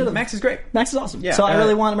well as it should have. Max is great. Max is awesome. Yeah. So I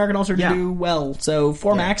really want American Ultra to do well. So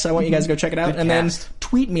for Max, I want you guys to go check it out Good and cast. then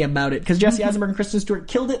tweet me about it because Jesse Eisenberg and Kristen Stewart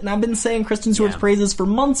killed it, and I've been saying Kristen Stewart's praises for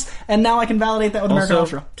months, and now I can validate that with American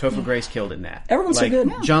Ultra. Topher Grace killed it in that. Everyone's so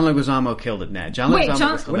good. John Leguizamo killed it in that. John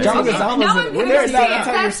Leguizamo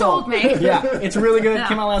That sold me. Yeah, it's really good.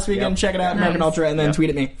 Came out last weekend. Check it out, American Ultra, and then tweet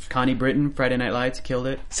at me. Connie Britton, Friday Night Lights, killed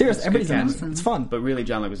it. Seriously, everybody's in it. It's fun. But really,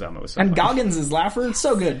 John Leguizamo was so and fun. Goggins is Laffer. It's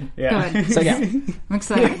so good. Yeah. Good. So yeah. I'm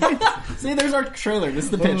excited. See, there's our trailer. This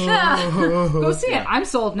is the pitch. Go see it. I'm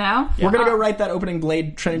sold now. We're gonna go write that opening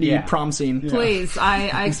Blade Trinity prom scene. Please.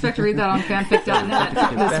 I expect to read that on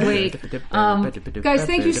fanfic.net this week. Guys,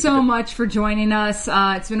 thank you so much for joining us.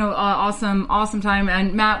 It's been an awesome time.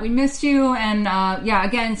 And Matt, we missed you. And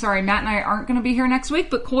again, sorry, Matt and I aren't going to be here next week,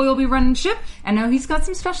 but Coy will be running ship. I know he's got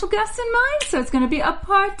some special guests in mind, so it's going to be a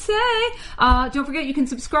party. Don't forget, you can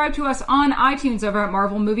subscribe to us on iTunes over at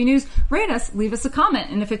Marvel Movie News. Rate us, leave us a comment,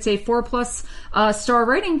 and if it's a 4+ star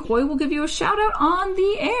rating, Coy will give you a shout out on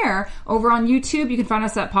the air. Over on YouTube, you can find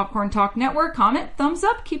us at Popcorn Talk Network. Comment, thumbs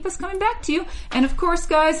up, keep us coming back to you. And of course,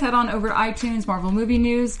 guys, head on over to iTunes, Marvel Movie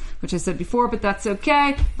News, which I said before, but that's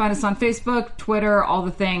okay. Find us on Facebook, Twitter, all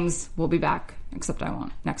the things. We'll be back, except I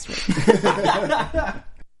won't, next week.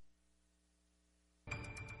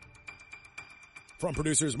 From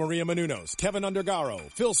producers Maria Menounos, Kevin Undergaro,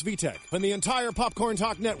 Phil Svitek, and the entire Popcorn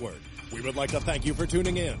Talk Network, we would like to thank you for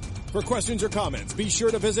tuning in. For questions or comments, be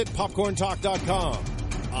sure to visit popcorntalk.com.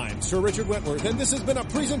 I'm Sir Richard Wentworth, and this has been a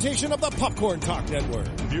presentation of the Popcorn Talk Network.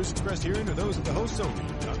 The views expressed herein are those of the hosts only,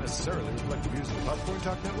 not necessarily reflect the views of the Popcorn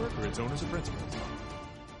Talk Network or its owners and principals.